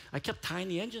weeks. I kept tying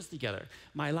the engines together.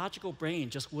 My logical brain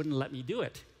just wouldn't let me do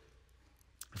it.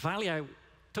 Finally, I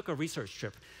took a research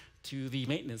trip to the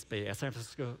maintenance bay at San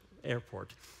Francisco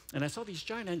Airport, and I saw these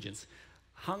giant engines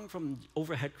hung from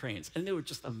overhead cranes, and they were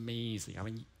just amazing. I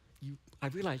mean, I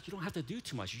realized you don't have to do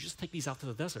too much. You just take these out to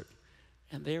the desert.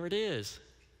 And there it is.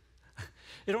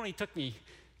 It only took me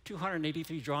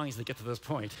 283 drawings to get to this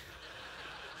point.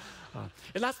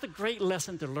 And that's the great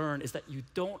lesson to learn, is that you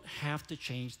don't have to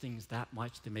change things that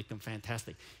much to make them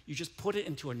fantastic. You just put it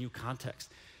into a new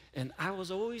context. And I was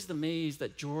always amazed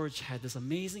that George had this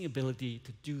amazing ability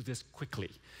to do this quickly.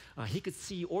 He could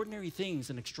see ordinary things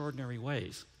in extraordinary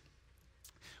ways.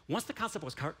 Once the concept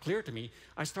was clear to me,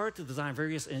 I started to design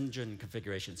various engine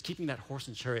configurations, keeping that horse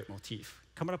and chariot motif,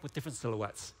 coming up with different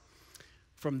silhouettes.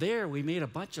 From there, we made a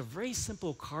bunch of very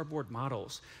simple cardboard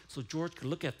models so George could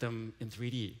look at them in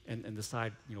 3D and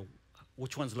decide,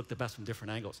 which ones looked the best from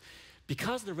different angles.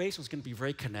 Because the race was going to be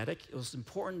very kinetic, it was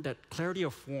important that clarity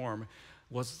of form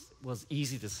was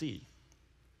easy to see.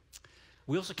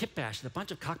 We also kit bashed a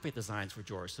bunch of cockpit designs for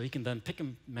George, so he can then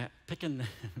mix and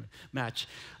match,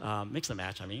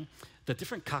 the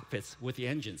different cockpits with the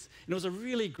engines. And it was a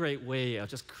really great way of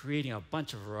just creating a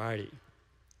bunch of variety.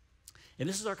 And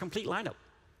this is our complete lineup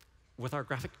with our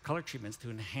graphic color treatments to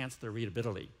enhance their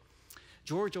readability.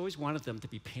 George always wanted them to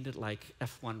be painted like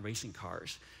F1 racing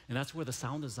cars, and that's where the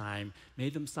sound design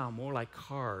made them sound more like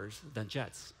cars than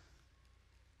jets.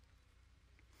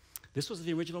 This was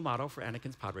the original model for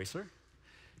Anakin's pod racer.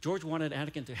 George wanted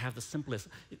Anakin to have the simplest,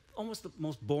 almost the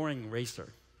most boring racer.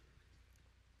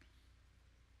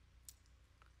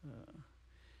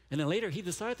 And then later, he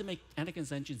decided to make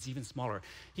Anakin's engines even smaller.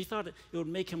 He thought it would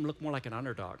make him look more like an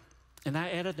underdog. And I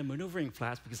added the maneuvering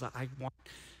flaps because I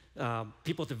want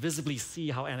people to visibly see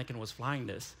how Anakin was flying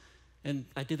this. And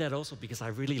I did that also because I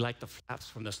really liked the flaps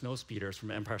from the snow speeders from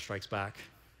Empire Strikes Back.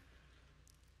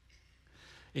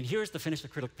 And here's the finished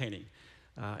acrylic painting.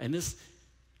 And this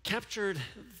captured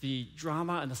the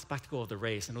drama and the spectacle of the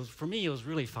race. And for me, it was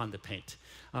really fun to paint.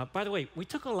 By the way, we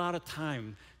took a lot of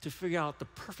time to figure out the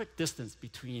perfect distance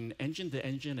between engine to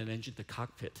engine and engine to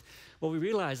cockpit. Well, we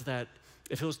realized that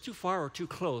if it was too far or too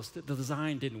close, the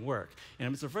design didn't work.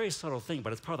 And it's a very subtle thing,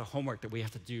 but it's part of the homework that we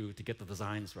have to do to get the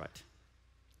designs right.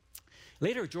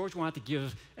 Later, George wanted to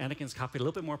give Anakin's cockpit a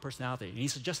little bit more personality, and he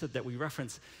suggested that we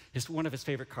reference one of his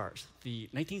favorite cars, the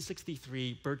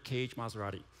 1963 Birdcage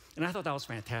Maserati. And I thought that was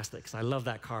fantastic, because I love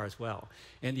that car as well.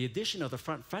 And the addition of the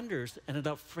front fenders ended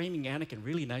up framing Anakin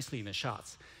really nicely in the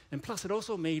shots. And plus, it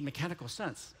also made mechanical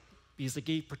sense, because it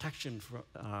gave protection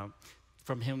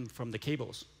from him from the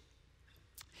cables.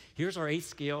 Here's our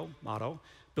 8-scale model,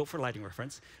 built for lighting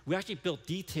reference. We actually built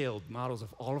detailed models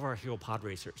of all of our hero pod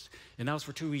racers. And that was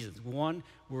for two reasons. One,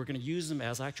 we were going to use them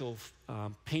as actual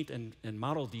paint and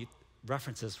model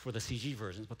references for the CG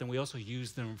versions, but then we also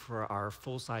used them for our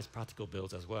full-size practical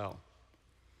builds as well.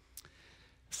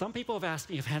 Some people have asked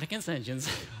me if Anakin's engines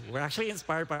were actually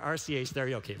inspired by RCA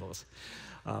stereo cables.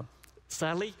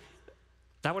 Sadly,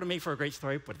 that would have made for a great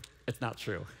story, but it's not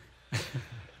true.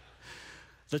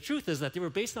 The truth is that they were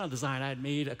based on a design I had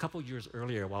made a couple years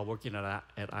earlier while working at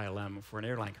ILM for an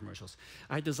airline commercials.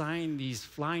 I designed these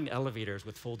flying elevators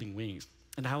with folding wings,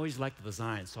 and I always liked the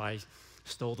design, so I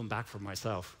stole them back for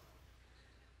myself.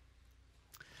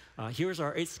 Here's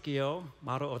our 8-scale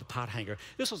model of the pod hanger.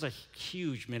 This was a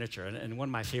huge miniature and one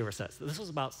of my favorite sets. This was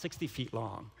about 60 feet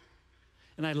long,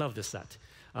 and I love this set.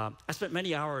 I spent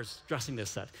many hours dressing this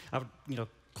set. I would,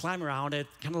 climb around it,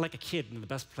 kind of like a kid in the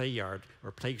best play yard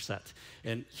or play set.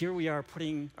 And here we are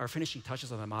putting our finishing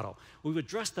touches on the model. We would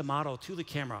dress the model to the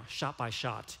camera, shot by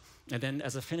shot. And then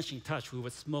as a finishing touch, we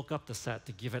would smoke up the set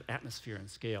to give it atmosphere and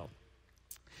scale.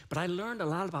 But I learned a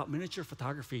lot about miniature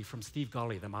photography from Steve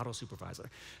Gawley, the model supervisor.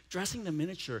 Dressing the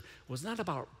miniature was not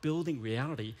about building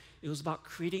reality, it was about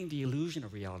creating the illusion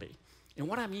of reality. And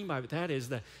what I mean by that is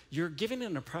that you're giving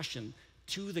an impression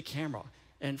to the camera.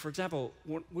 And for example,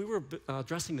 when we were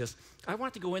dressing this, I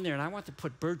wanted to go in there and I wanted to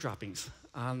put bird droppings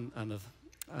on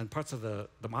parts of the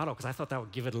model because I thought that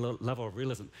would give it a level of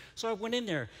realism. So I went in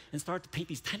there and started to paint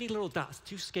these tiny little dots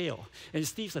to scale. And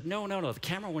Steve said, no, the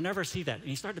camera will never see that. And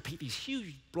he started to paint these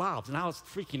huge blobs, and I was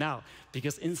freaking out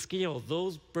because in scale,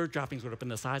 those bird droppings would have been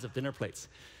the size of dinner plates.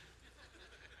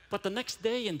 But the next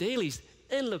day in dailies,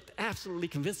 it looked absolutely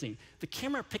convincing. The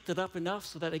camera picked it up enough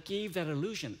so that it gave that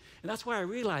illusion. And that's why I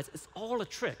realized it's all a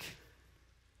trick.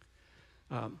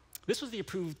 This was the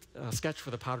approved sketch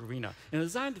for the pod arena. And the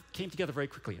design came together very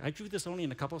quickly. I drew this only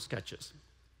in a couple of sketches.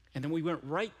 And then we went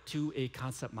right to a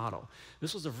concept model.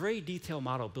 This was a very detailed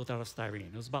model built out of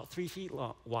styrene. It was about 3 feet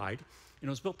wide, and it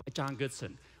was built by John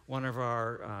Goodson, one of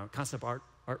our concept art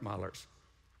modelers.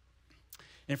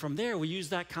 And from there, we used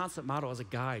that concept model as a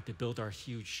guide to build our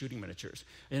huge shooting miniatures.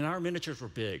 And our miniatures were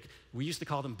big. We used to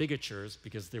call them bigatures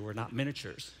because they were not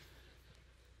miniatures.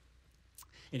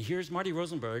 And here's Marty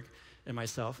Rosenberg and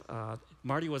myself.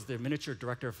 Marty was the miniature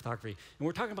director of photography. And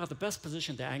we're talking about the best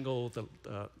position to angle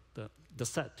the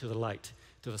set to the light,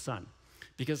 to the sun.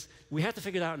 Because we had to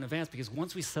figure it out in advance, because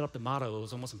once we set up the model, it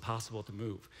was almost impossible to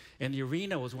move. And the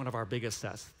arena was one of our biggest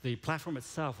sets. The platform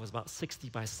itself was about 60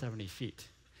 by 70 feet.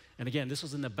 And again, this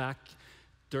was in the back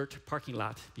dirt parking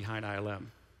lot behind ILM.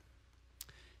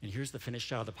 And here's the finished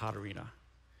shot of the pod arena.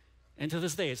 And to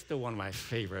this day, it's still one of my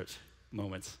favorite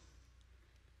moments.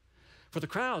 For the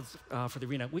crowds for the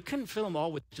arena, we couldn't film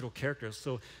all with digital characters,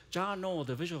 so John Knoll,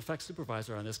 the visual effects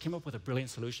supervisor on this, came up with a brilliant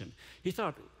solution. He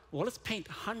thought, well, let's paint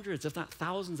hundreds, if not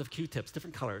thousands of Q-tips,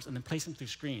 different colors, and then place them through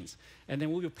screens. And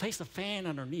then we would place a fan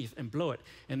underneath and blow it,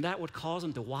 and that would cause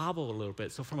them to wobble a little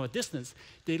bit. So from a distance,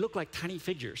 they look like tiny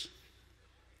figures.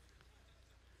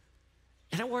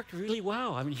 And it worked really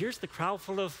well. I mean, here's the crowd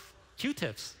full of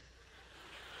Q-tips.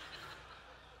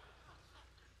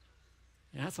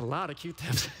 Yeah, that's a lot of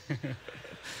Q-tips.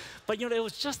 But it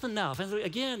was just enough. And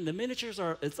again, the miniatures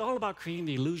it's all about creating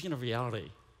the illusion of reality.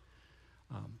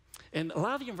 And a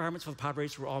lot of the environments for the pod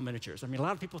race were all miniatures. I mean, a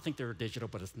lot of people think they're digital,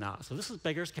 but it's not. So this is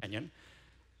Beggar's Canyon.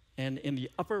 And in the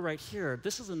upper right here,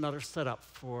 this is another setup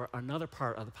for another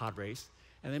part of the pod race.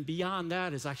 And then beyond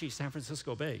that is actually San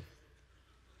Francisco Bay.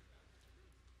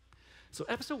 So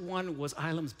episode 1 was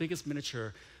ILM's biggest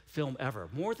miniature film ever,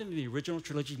 more than the original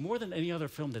trilogy, more than any other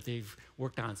film that they've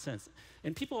worked on since.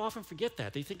 And people often forget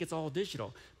that. They think it's all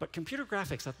digital. But computer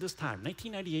graphics at this time,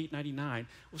 1998, 99,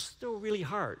 was still really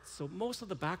hard. So most of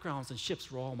the backgrounds and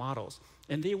ships were all models.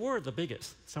 And they were the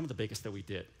biggest, some of the biggest that we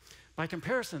did. By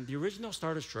comparison, the original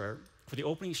Star Destroyer for the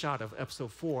opening shot of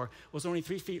episode 4 was only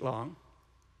 3 feet long.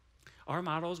 Our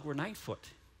models were 9 foot.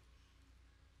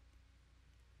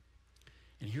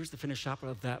 And here's the finished shot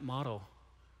of that model.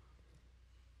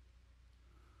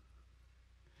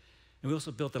 And we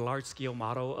also built a large-scale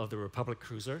model of the Republic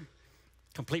cruiser,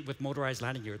 complete with motorized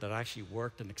landing gear that actually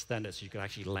worked and extended so you could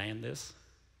actually land this.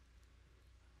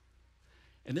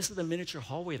 And this is the miniature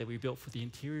hallway that we built for the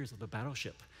interiors of the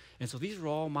battleship. And so these were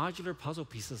all modular puzzle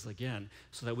pieces again,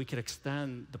 so that we could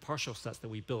extend the partial sets that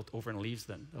we built over in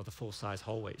Leavesden of the full-size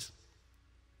hallways.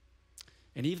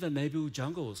 And even the Naboo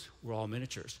jungles were all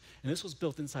miniatures. And this was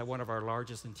built inside one of our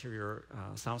largest interior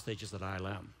sound stages at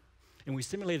ILM. And we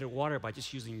simulated water by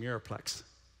just using Mirrorplex.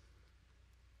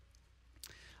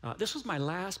 This was my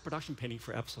last production painting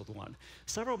for episode 1.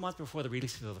 Several months before the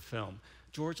release of the film,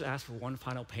 George asked for one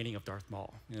final painting of Darth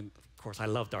Maul. And of course, I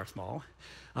love Darth Maul.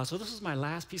 So this was my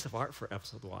last piece of art for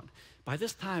episode 1. By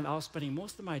this time, I was spending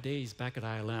most of my days back at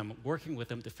ILM working with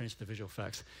them to finish the visual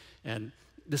effects. And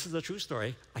this is a true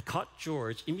story. I caught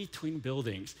George in between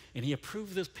buildings, and he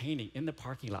approved this painting in the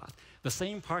parking lot, the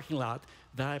same parking lot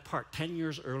that I parked 10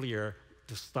 years earlier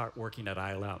to start working at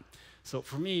ILM. So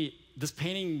for me, this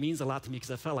painting means a lot to me because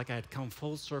I felt like I had come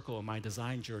full circle in my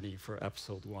design journey for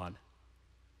episode 1.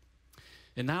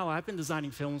 And now I've been designing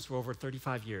films for over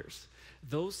 35 years.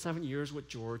 Those 7 years with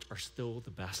George are still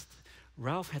the best.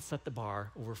 Ralph had set the bar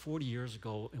over 40 years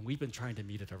ago, and we've been trying to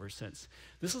meet it ever since.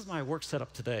 This is my work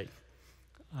setup today,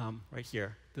 right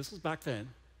here. This was back then,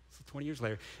 so 20 years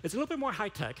later. It's a little bit more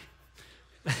high-tech,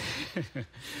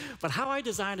 but how I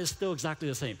design is still exactly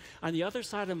the same. On the other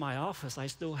side of my office, I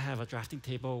still have a drafting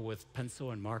table with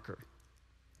pencil and marker.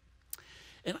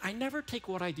 And I never take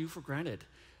what I do for granted.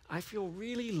 I feel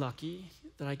really lucky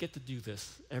that I get to do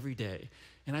this every day.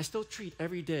 And I still treat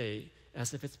every day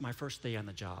as if it's my first day on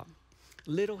the job.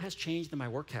 Little has changed in my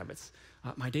work habits.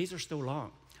 My days are still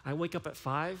long. I wake up at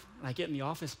 5, and I get in the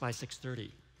office by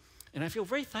 6:30. And I feel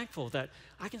very thankful that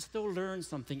I can still learn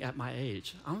something at my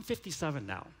age. I'm 57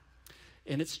 now.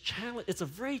 And it's a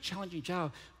very challenging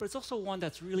job, but it's also one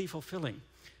that's really fulfilling.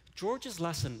 George's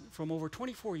lesson from over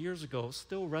 24 years ago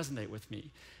still resonate with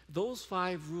me. Those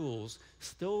 5 rules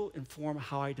still inform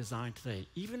how I design today,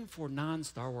 even for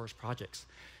non-Star Wars projects.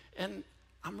 And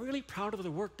I'm really proud of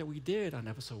the work that we did on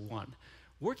episode 1.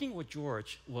 Working with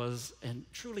George was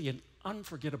truly an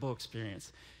unforgettable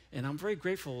experience. And I'm very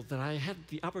grateful that I had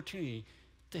the opportunity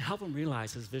to help him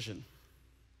realize his vision.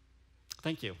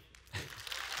 Thank you.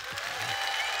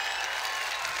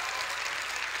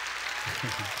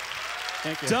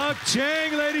 Thank you. Doug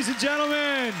Chiang, ladies and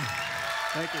gentlemen.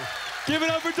 Thank you. Give it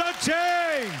up for Doug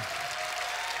Chiang.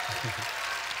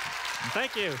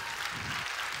 Thank you.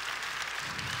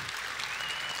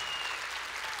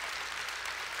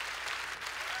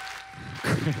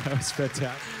 That was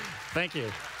fantastic. Thank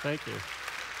you. Thank you.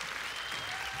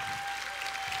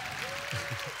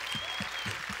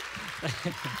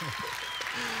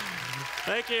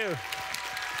 Thank you.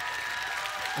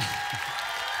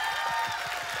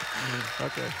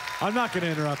 Okay. I'm not going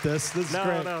to interrupt this. This is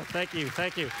great. No, thank you,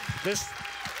 thank you. This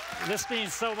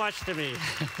means so much to me.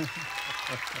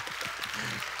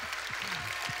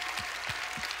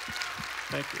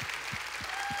 Thank you.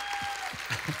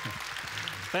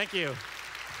 Thank you.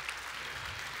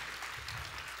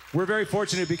 We're very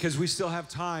fortunate because we still have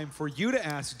time for you to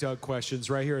ask Doug questions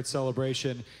right here at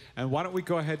Celebration. And why don't we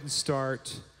go ahead and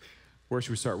start, where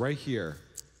should we start? Right here.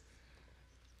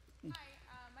 Hi,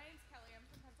 my name's Kelly. I'm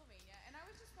from Pennsylvania, and I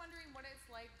was just wondering what it's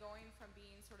like going from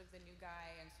being sort of the new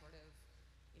guy and sort of,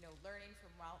 learning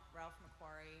from Ralph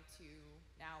McQuarrie to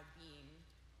now being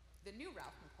the new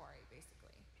Ralph McQuarrie,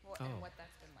 basically, and what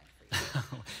that's been like for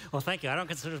you. Well, thank you. I don't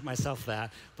consider myself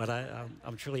that, but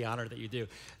I'm truly honored that you do.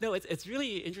 No, it's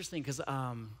really interesting because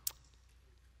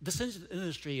this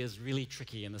industry is really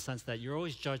tricky in the sense that you're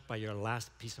always judged by your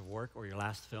last piece of work or your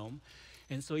last film.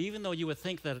 And so even though you would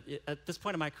think that at this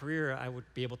point in my career, I would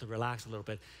be able to relax a little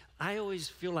bit, I always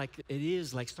feel like it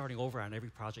is like starting over on every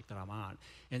project that I'm on.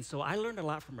 And so I learned a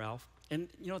lot from Ralph. And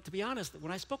to be honest,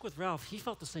 when I spoke with Ralph, he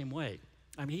felt the same way.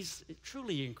 I mean, he's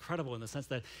truly incredible in the sense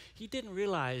that he didn't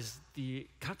realize the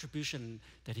contribution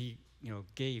that he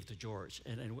gave to George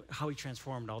and how he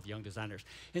transformed all the young designers.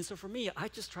 And so for me, I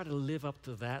just try to live up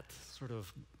to that sort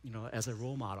of, as a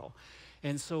role model.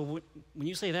 And so when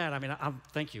you say that, I mean,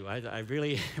 thank you. I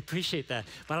really appreciate that,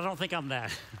 but I don't think I'm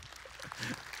that.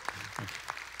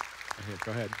 Okay,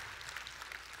 go ahead.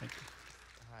 Thank you.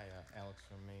 Hi, Alex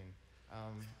from Maine.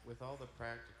 With all the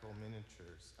practical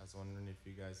miniatures, I was wondering if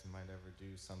you guys might ever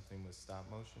do something with stop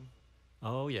motion?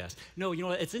 Oh, yes. No,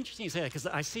 it's interesting you say that, because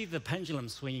I see the pendulum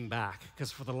swinging back.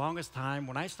 Because for the longest time,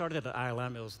 when I started at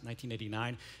ILM, it was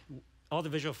 1989, all the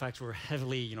visual effects were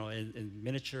heavily, in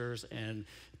miniatures and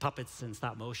puppets and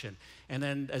stop motion. And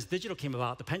then as digital came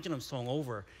about, the pendulum swung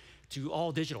over to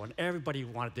all digital, and everybody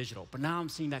wanted digital. But now I'm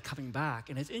seeing that coming back.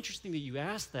 And it's interesting that you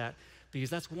asked that, because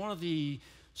that's one of the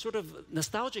sort of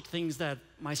nostalgic things that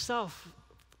myself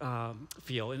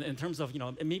feel in terms of,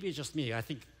 and maybe it's just me. I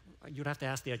think you'd have to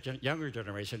ask the younger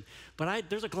generation. But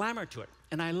there's a glamour to it.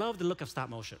 And I love the look of stop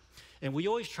motion. And we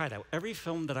always try that. Every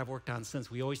film that I've worked on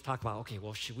since, we always talk about, okay,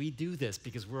 well, should we do this?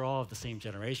 Because we're all of the same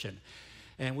generation.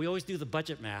 And we always do the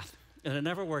budget math. And it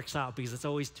never works out because it's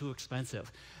always too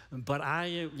expensive. But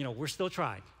we're still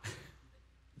trying.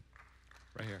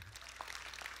 Right here.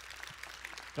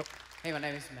 Oh. Hey, my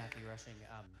name is Matthew Rushing.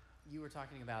 You were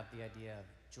talking about the idea of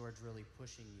George really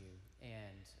pushing you,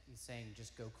 and he's saying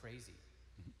just go crazy.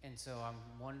 And so I'm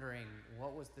wondering,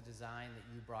 what was the design that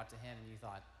you brought to him and you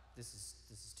thought, this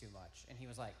is too much? And he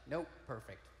was like, nope,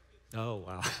 perfect. Oh,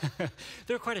 wow.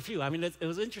 There are quite a few. I mean, it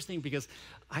was interesting because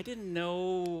I didn't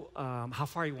know how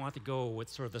far he wanted to go with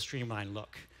sort of the streamlined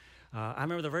look. I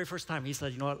remember the very first time he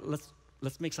said,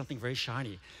 let's make something very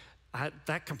shiny.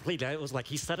 That completely, it was like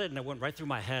he said it and it went right through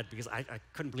my head because I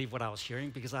couldn't believe what I was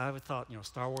hearing, because I thought,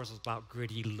 Star Wars was about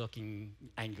gritty looking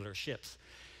angular ships.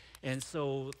 And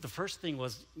so the first thing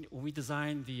was when we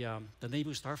designed the Naboo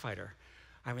Starfighter.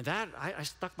 I mean, I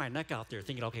stuck my neck out there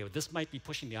thinking, okay, well, this might be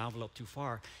pushing the envelope too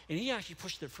far. And he actually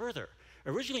pushed it further.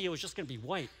 Originally, it was just going to be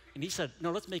white. And he said,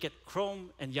 no, let's make it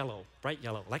chrome and yellow, bright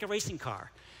yellow, like a racing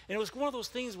car. And it was one of those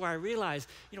things where I realized,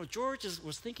 George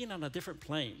was thinking on a different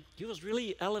plane. He was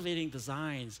really elevating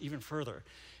designs even further.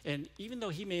 And even though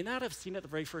he may not have seen it the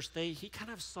very first day, he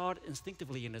kind of saw it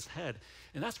instinctively in his head.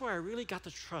 And that's where I really got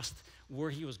to trust where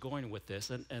he was going with this.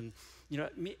 And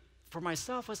for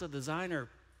myself as a designer,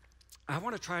 I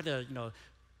want to try to,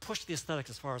 push the aesthetics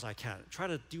as far as I can, try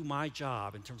to do my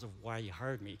job in terms of why he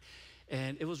hired me.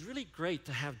 And it was really great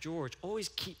to have George always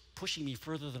keep pushing me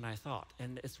further than I thought.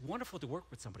 And it's wonderful to work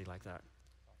with somebody like that.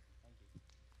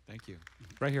 Thank you.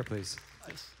 Right here, please.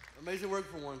 Yes. Amazing work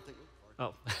for one thing.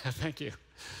 Oh, thank you.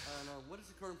 And what is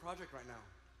the current project right now?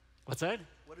 What's that?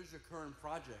 What is your current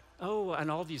project? Oh,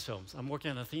 and all these films. I'm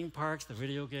working on the theme parks, the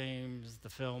video games, the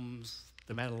films,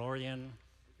 the Mandalorian.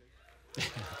 Okay.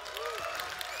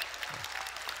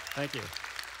 Thank you.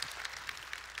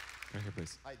 Right here,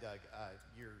 please. Hi, Doug.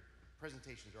 Your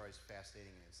presentations are always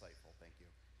fascinating and insightful. Thank you.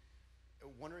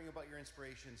 Wondering about your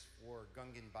inspirations for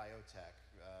Gungan biotech,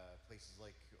 places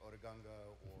like Otogunga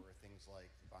or things like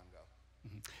Bongo.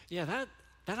 Mm-hmm. Yeah, that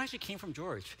actually came from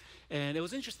George. And it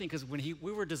was interesting because when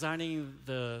we were designing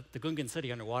the Gungan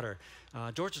city underwater,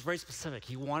 George was very specific.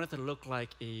 He wanted to look like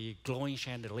a glowing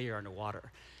chandelier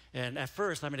underwater. And at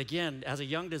first, I mean, again, as a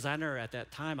young designer at that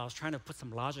time, I was trying to put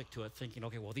some logic to it, thinking,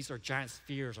 okay, well, these are giant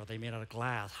spheres. Are they made out of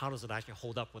glass? How does it actually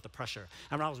hold up with the pressure?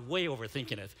 I mean, I was way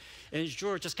overthinking it. And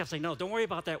George just kept saying, no, don't worry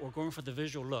about that. We're going for the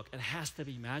visual look. It has to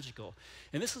be magical.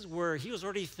 And this is where he was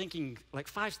already thinking like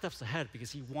 5 steps ahead,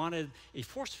 because he wanted a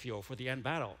force field for the end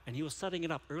battle. And he was setting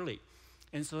it up early.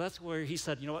 And so that's where he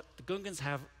said, you know what, the Gungans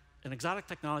have an exotic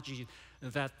technology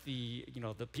that the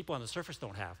people on the surface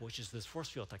don't have, which is this force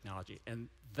field technology. And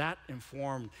that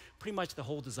informed pretty much the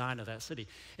whole design of that city.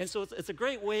 And so it's a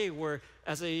great way where,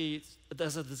 as a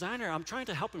designer, I'm trying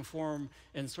to help inform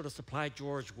and sort of supply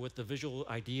George with the visual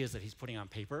ideas that he's putting on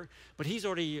paper. But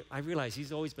I realize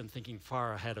he's always been thinking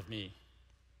far ahead of me.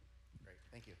 Great,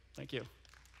 thank you. Thank you.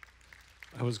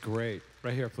 That was great.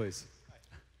 Right here, please.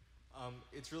 Hi.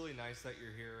 It's really nice that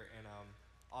you're here, and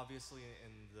obviously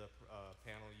in the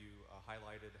panel you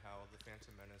highlighted how the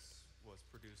Phantom Menace was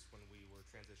produced when we were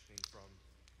transitioning from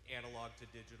analog to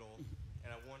digital,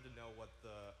 and I wanted to know what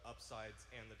the upsides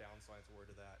and the downsides were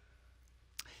to that.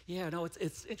 Yeah, no,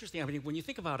 it's interesting. I mean, when you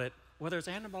think about it, whether it's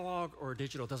analog or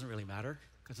digital, it doesn't really matter,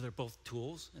 because they're both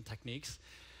tools and techniques.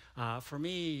 For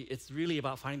me, it's really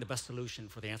about finding the best solution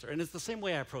for the answer. And it's the same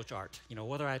way I approach art.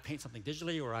 Whether I paint something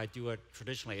digitally or I do it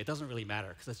traditionally, it doesn't really matter,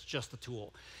 because it's just a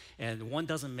tool. And one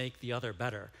doesn't make the other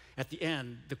better. At the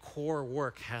end, the core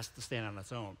work has to stand on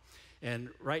its own. And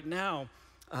right now,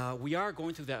 we are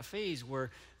going through that phase where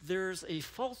there's a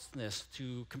falseness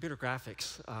to computer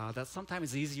graphics that sometimes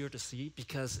is easier to see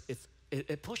because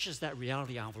it pushes that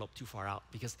reality envelope too far out,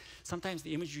 because sometimes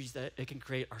the imageries that it can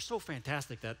create are so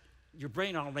fantastic that your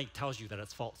brain already tells you that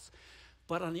it's false.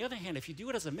 But on the other hand, if you do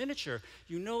it as a miniature,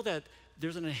 you know that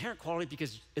there's an inherent quality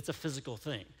because it's a physical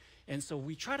thing. And so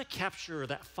we try to capture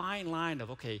that fine line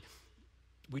of, okay,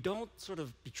 we don't sort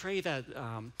of betray that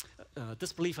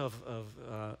disbelief of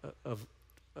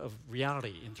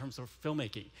reality in terms of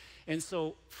filmmaking. And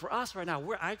so for us right now,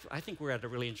 I think we're at a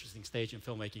really interesting stage in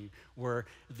filmmaking where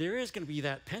there is going to be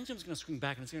that pendulum's going to swing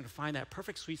back and it's going to find that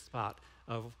perfect sweet spot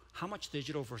of how much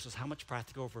digital versus how much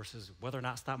practical versus whether or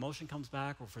not stop motion comes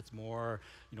back or if it's more,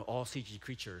 all CG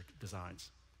creature designs.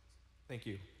 Thank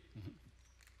you.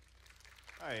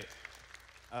 All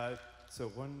right. So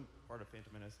one part of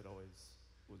Phantom Menace that always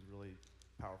was really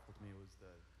powerful to me was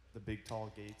the big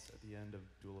tall gates at the end of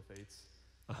Duel of Fates.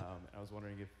 And I was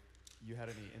wondering if you had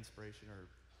any inspiration or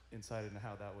insight into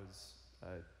how that was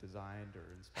designed or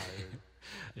inspired.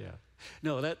 Yeah.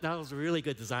 No, that was a really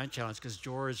good design challenge because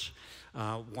George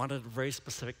wanted very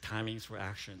specific timings for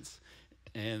actions.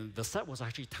 And the set was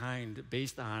actually timed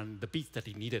based on the beats that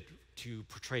he needed to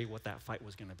portray what that fight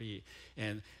was going to be.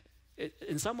 And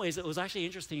in some ways, it was actually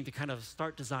interesting to kind of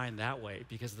start design that way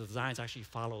because the designs actually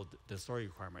followed the story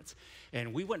requirements.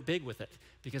 And we went big with it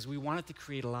because we wanted to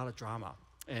create a lot of drama.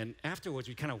 And afterwards,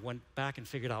 we kind of went back and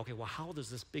figured out, okay, well, how does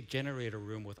this big generator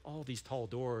room with all these tall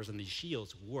doors and these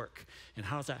shields work? And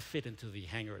how does that fit into the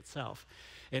hangar itself?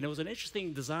 And it was an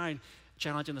interesting design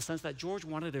challenge in the sense that George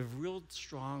wanted a real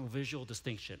strong visual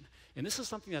distinction. And this is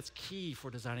something that's key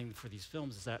for designing for these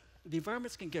films, is that the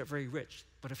environments can get very rich,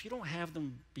 but if you don't have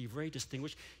them be very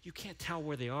distinguished, you can't tell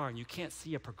where they are, and you can't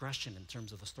see a progression in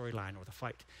terms of the storyline or the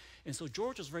fight. And so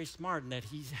George was very smart in that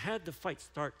he had the fight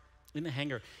start in the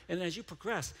hangar, and then as you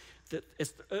progress, it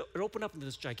opened up into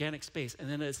this gigantic space, and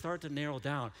then it started to narrow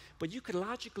down. But you could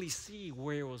logically see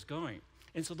where it was going.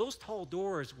 And so those tall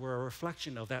doors were a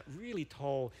reflection of that really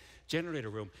tall generator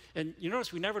room. And you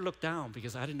notice we never looked down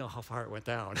because I didn't know how far it went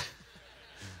down.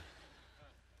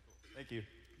 Thank you.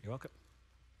 You're welcome.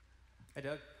 Hi,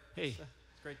 Doug. Hey.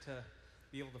 It's great to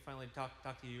be able to finally talk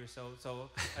to you. So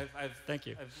Thank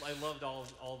you. I loved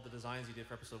all the designs you did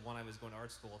for episode 1. I was going to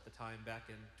art school at the time back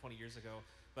in 20 years ago.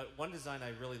 But one design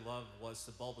I really loved was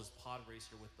Sebulba's pod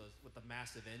racer with the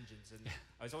massive engines. And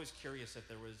I was always curious if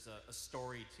there was a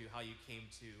story to how you came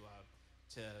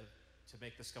to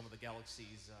make the Scum of the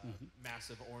Galaxy's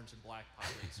massive orange and black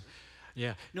pod racer.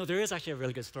 Yeah, no, there is actually a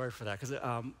really good story for that, because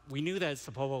we knew that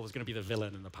Sebulba was going to be the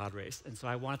villain in the pod race, and so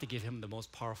I wanted to give him the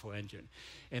most powerful engine.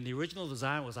 And the original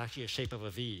design was actually a shape of a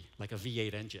V, like a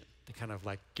V8 engine, to kind of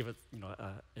like give it,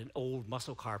 an old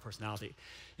muscle car personality.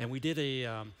 And we did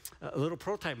a little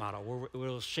prototype model where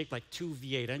it was shaped like 2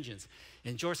 V8 engines.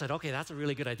 And George said, okay, that's a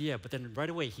really good idea, but then right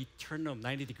away he turned them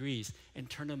 90 degrees and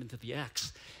turned them into the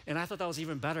X. And I thought that was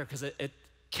even better because it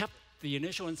kept the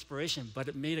initial inspiration, but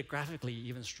it made it graphically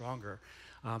even stronger.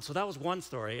 So that was one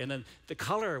story. And then the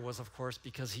color was, of course,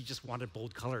 because he just wanted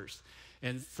bold colors.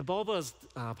 And Sebulba's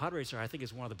pod racer, I think,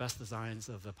 is one of the best designs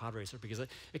of the pod racer because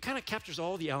it kind of captures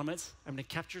all the elements. I mean, it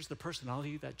captures the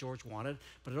personality that George wanted,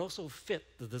 but it also fit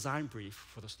the design brief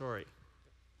for the story.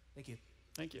 Thank you.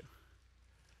 Thank you.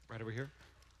 Right over here.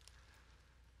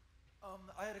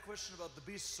 I had a question about the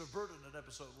beasts of burden in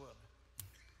episode 1.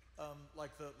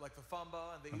 Like the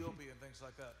Famba and the Eobi and things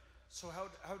like that. So how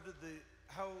did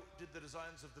the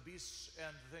designs of the beasts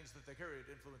and the things that they carried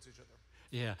influence each other?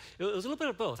 Yeah, it was a little bit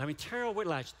of both. I mean, Tara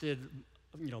Whitlatch did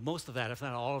most of that, if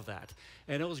not all of that.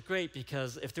 And it was great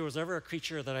because if there was ever a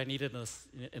creature that I needed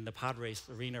in the pod race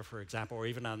arena, for example, or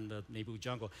even on the Naboo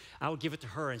jungle, I would give it to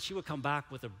her and she would come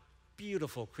back with a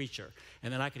beautiful creature,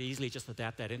 and then I could easily just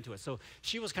adapt that into it. So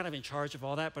she was kind of in charge of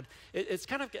all that, but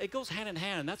it goes hand in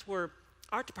hand, and that's where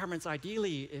art departments,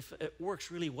 ideally, if it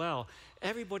works really well,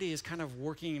 everybody is kind of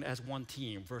working as one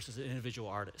team versus individual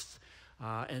artists.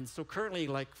 And so currently,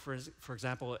 like for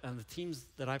example, on the teams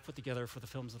that I put together for the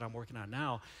films that I'm working on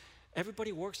now,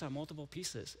 everybody works on multiple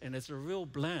pieces, and it's a real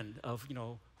blend of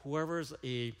whoever's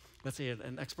let's say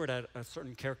an expert at a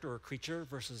certain character or creature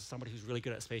versus somebody who's really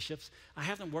good at spaceships. I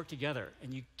have them work together,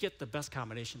 and you get the best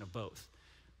combination of both.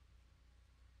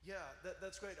 Yeah,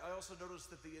 that's great. I also noticed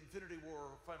that the Infinity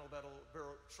War final battle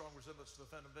bear strong resemblance to the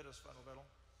Phantom Menace final battle.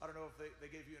 I don't know if they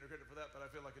gave you any credit for that, but I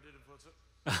feel like it did influence it.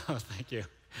 Oh, thank you.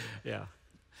 Yeah.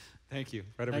 Thank you.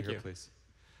 Right over here, please.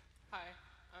 Hi,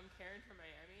 I'm Karen from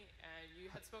Miami, and you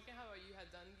had had spoken how you had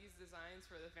done these designs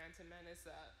for the Phantom Menace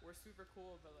that were super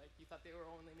cool, but like you thought they were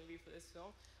only maybe for this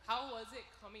film. How was it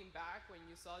coming back when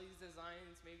you saw these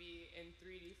designs maybe in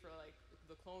 3D for like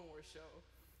the Clone Wars show?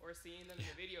 Or seeing them in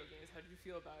the video games, how did you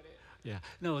feel about it? Yeah,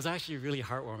 no, it was actually really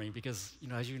heartwarming because,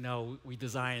 as you know, we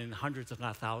design hundreds, if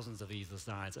not thousands, of these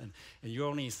designs, and you're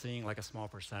only seeing like a small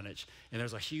percentage. And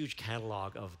there's a huge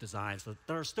catalog of designs that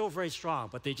are still very strong,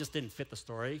 but they just didn't fit the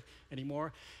story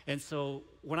anymore. And so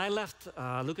when I left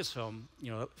Lucasfilm,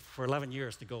 for 11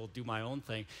 years to go do my own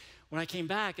thing, when I came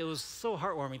back, it was so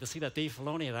heartwarming to see that Dave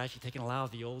Filoni had actually taken a lot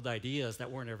of the old ideas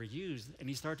that weren't ever used, and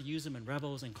he started to use them in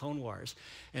Rebels and Clone Wars.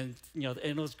 And, and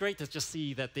it was great to just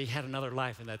see that they had another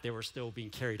life and that they were still being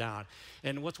carried on.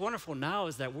 And what's wonderful now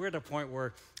is that we're at a point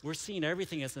where we're seeing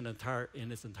everything in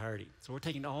its entirety. So we're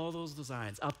taking all those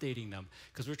designs, updating them,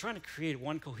 because we're trying to create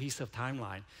one cohesive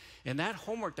timeline. And that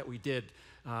homework that we did,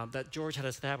 that George had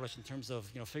established in terms of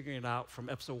figuring it out from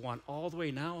episode 1 all the way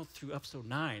now through episode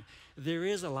 9, there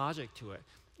is a logic to it.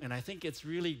 And I think it's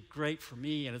really great for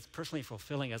me, and it's personally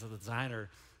fulfilling as a designer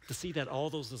to see that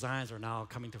all those designs are now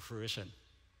coming to fruition.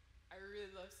 I really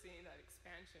love seeing that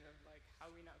expansion of like how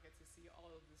we now get to see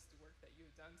all of this work that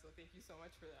you've done. So thank you so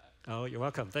much for that. Oh, you're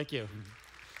welcome. Thank you.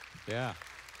 Yeah.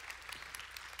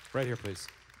 Right here, please.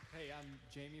 Hey, I'm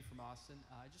Jamie from Austin.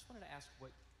 I just wanted to ask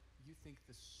what you think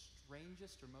the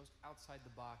strangest or most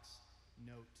outside-the-box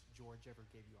note George ever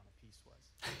gave you on a piece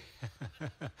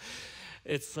was.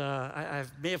 It's, I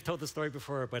may have told the story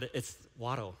before, but it's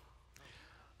Watto.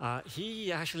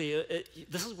 He actually,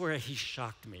 this is where he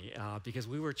shocked me, because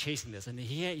we were chasing this, and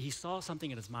he saw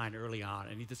something in his mind early on,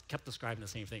 and he just kept describing the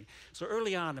same thing. So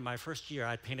early on in my first year,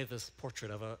 I painted this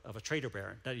portrait of a trader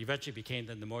baron that eventually became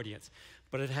the Neimoidians,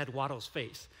 but it had Watto's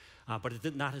face. But it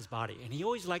did not his body. And he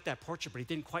always liked that portrait, but he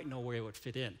didn't quite know where it would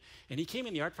fit in. And he came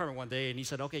in the art department one day and he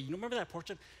said, okay, you remember that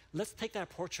portrait? Let's take that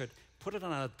portrait, put it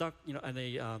on a duck, on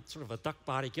a sort of a duck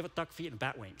body, give it duck feet and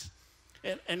bat wings.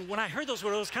 And when I heard those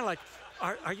words, it was kind of like,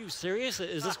 are you serious?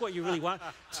 Is this what you really want?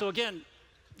 So again,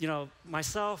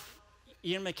 myself,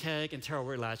 Ian McKeag and Tara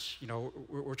Whitlatch,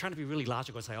 we're trying to be really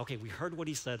logical and say, okay, we heard what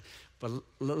he said, but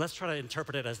let's try to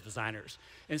interpret it as designers.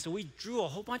 And so we drew a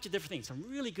whole bunch of different things, some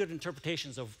really good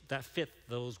interpretations of that fit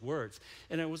those words.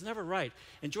 And it was never right.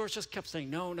 And George just kept saying,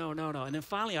 no, no, no, no. And then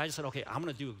finally I just said, okay, I'm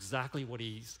going to do exactly what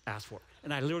he's asked for.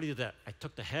 And I literally did that. I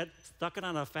took the head, stuck it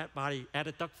on a fat body,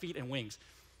 added duck feet and wings.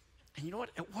 And you know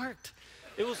what? It worked.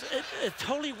 It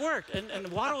totally worked. And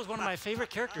Watto was one of my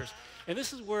favorite characters. And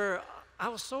this is where I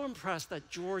was so impressed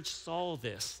that George saw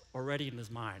this already in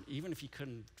his mind. Even if he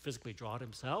couldn't physically draw it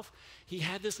himself, he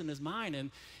had this in his mind.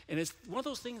 And it's one of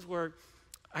those things where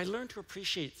I learned to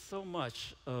appreciate so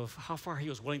much of how far he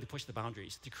was willing to push the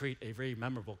boundaries to create a very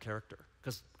memorable character.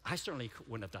 Because I certainly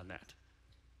wouldn't have done that.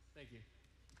 Thank you.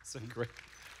 So great.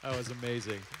 That was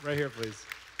amazing. Right here, please.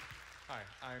 Hi,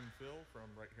 I'm Phil from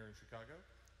right here in Chicago.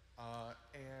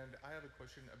 And I have a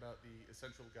question about the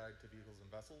Essential Guide to Vehicles and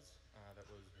Vessels. That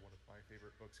was one of my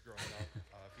favorite books growing up.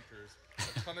 Features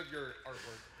a ton of your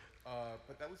artwork.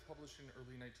 But that was published in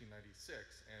early 1996,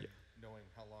 and knowing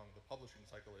how long the publishing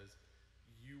cycle is,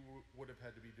 you would have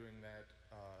had to be doing that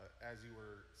as you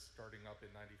were starting up in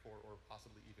 '94 or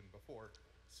possibly even before.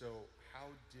 So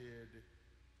how did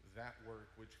that work,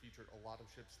 which featured a lot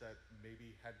of ships that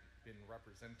maybe had been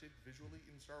represented visually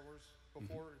in Star Wars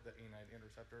before, the A9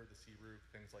 Interceptor, the Sea Rook,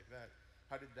 things like that,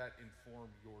 how did that inform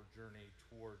your journey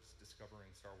towards discovering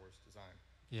Star Wars design?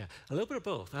 Yeah, a little bit of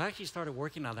both. I actually started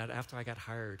working on that after I got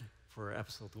hired for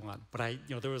episode 1. But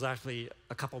there was actually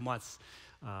a couple months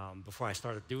before I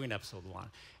started doing episode 1.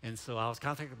 And so I was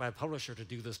contacted by a publisher to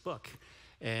do this book.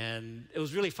 And it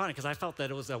was really funny because I felt that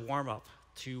it was a warm-up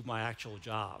to my actual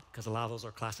job, because a lot of those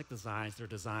are classic designs. They're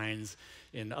designs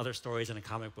in other stories and in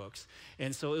comic books.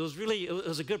 And so it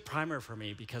was a good primer for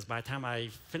me, because by the time I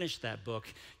finished that book,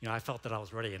 I felt that I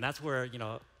was ready. And that's where,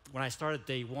 when I started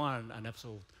day 1 on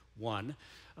episode 1,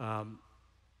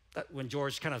 when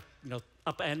George kind of,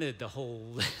 upended the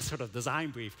whole sort of design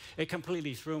brief, it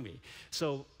completely threw me.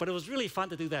 So, but it was really fun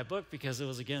to do that book because it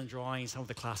was, again, drawing some of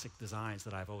the classic designs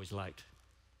that I've always liked.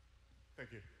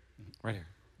 Thank you. Right here.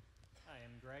 Hi,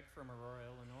 I'm Greg from Aurora,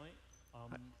 Illinois.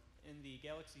 In the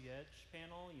Galaxy Edge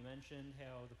panel, you mentioned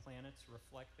how the planets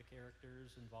reflect the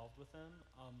characters involved with them.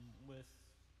 With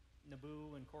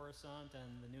Naboo and Coruscant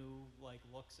and the new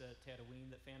looks at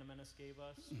Tatooine that Phantom Menace gave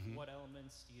us, what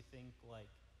elements do you think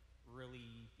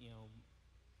really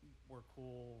were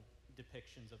cool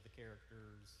depictions of the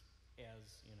characters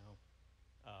as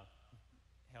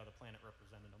how the planet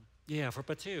represented them? Yeah, for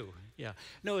Batuu. Yeah.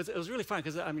 No, it was really fun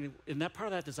because, in that part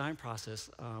of that design process,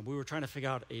 we were trying to figure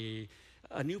out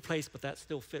a new place, but that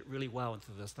still fit really well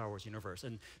into the Star Wars universe.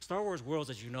 And Star Wars worlds,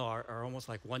 as you know, are almost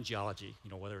like one geology,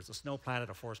 whether it's a snow planet,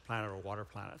 a forest planet, or a water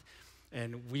planet.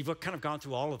 And we've kind of gone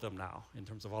through all of them now in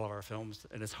terms of all of our films,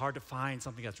 and it's hard to find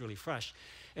something that's really fresh.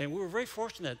 And we were very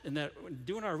fortunate in that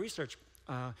doing our research,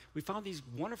 we found these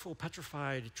wonderful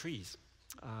petrified trees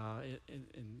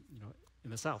in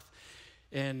the south.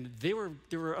 And they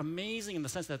were amazing in the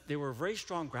sense that they were very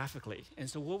strong graphically. And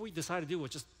so what we decided to do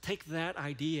was just take that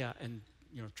idea and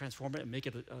transform it and make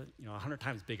it 100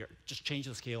 times bigger. Just change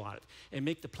the scale on it and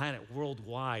make the planet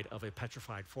worldwide of a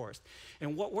petrified forest.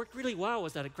 And what worked really well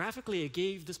was that graphically it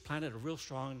gave this planet a real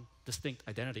strong, distinct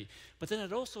identity. But then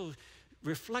it also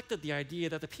reflected the idea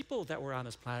that the people that were on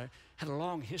this planet had a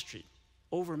long history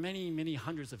over many, many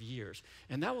hundreds of years.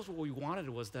 And that was what we wanted,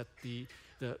 was that the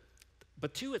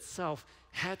Batuu itself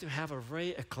had to have a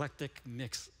very eclectic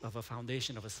mix of a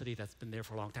foundation of a city that's been there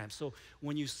for a long time. So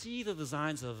when you see the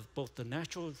designs of both the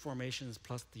natural formations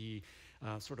plus the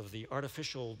sort of the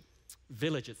artificial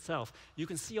village itself, you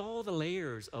can see all the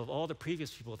layers of all the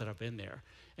previous people that have been there.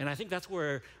 And I think that's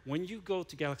where, when you go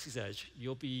to Galaxy's Edge,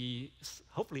 you'll be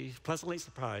hopefully pleasantly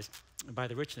surprised by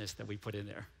the richness that we put in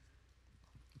there.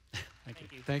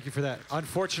 Thank you. Thank you for that.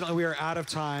 Unfortunately, we are out of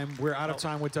time. We're out of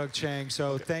time with Doug Chiang.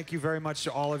 So thank you very much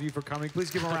to all of you for coming.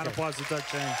 Please give him a round of applause to Doug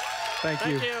Chiang. Thank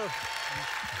you. Thank you.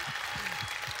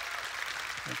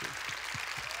 Thank you.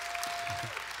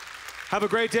 Have a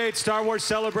great day at Star Wars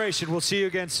Celebration. We'll see you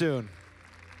again soon.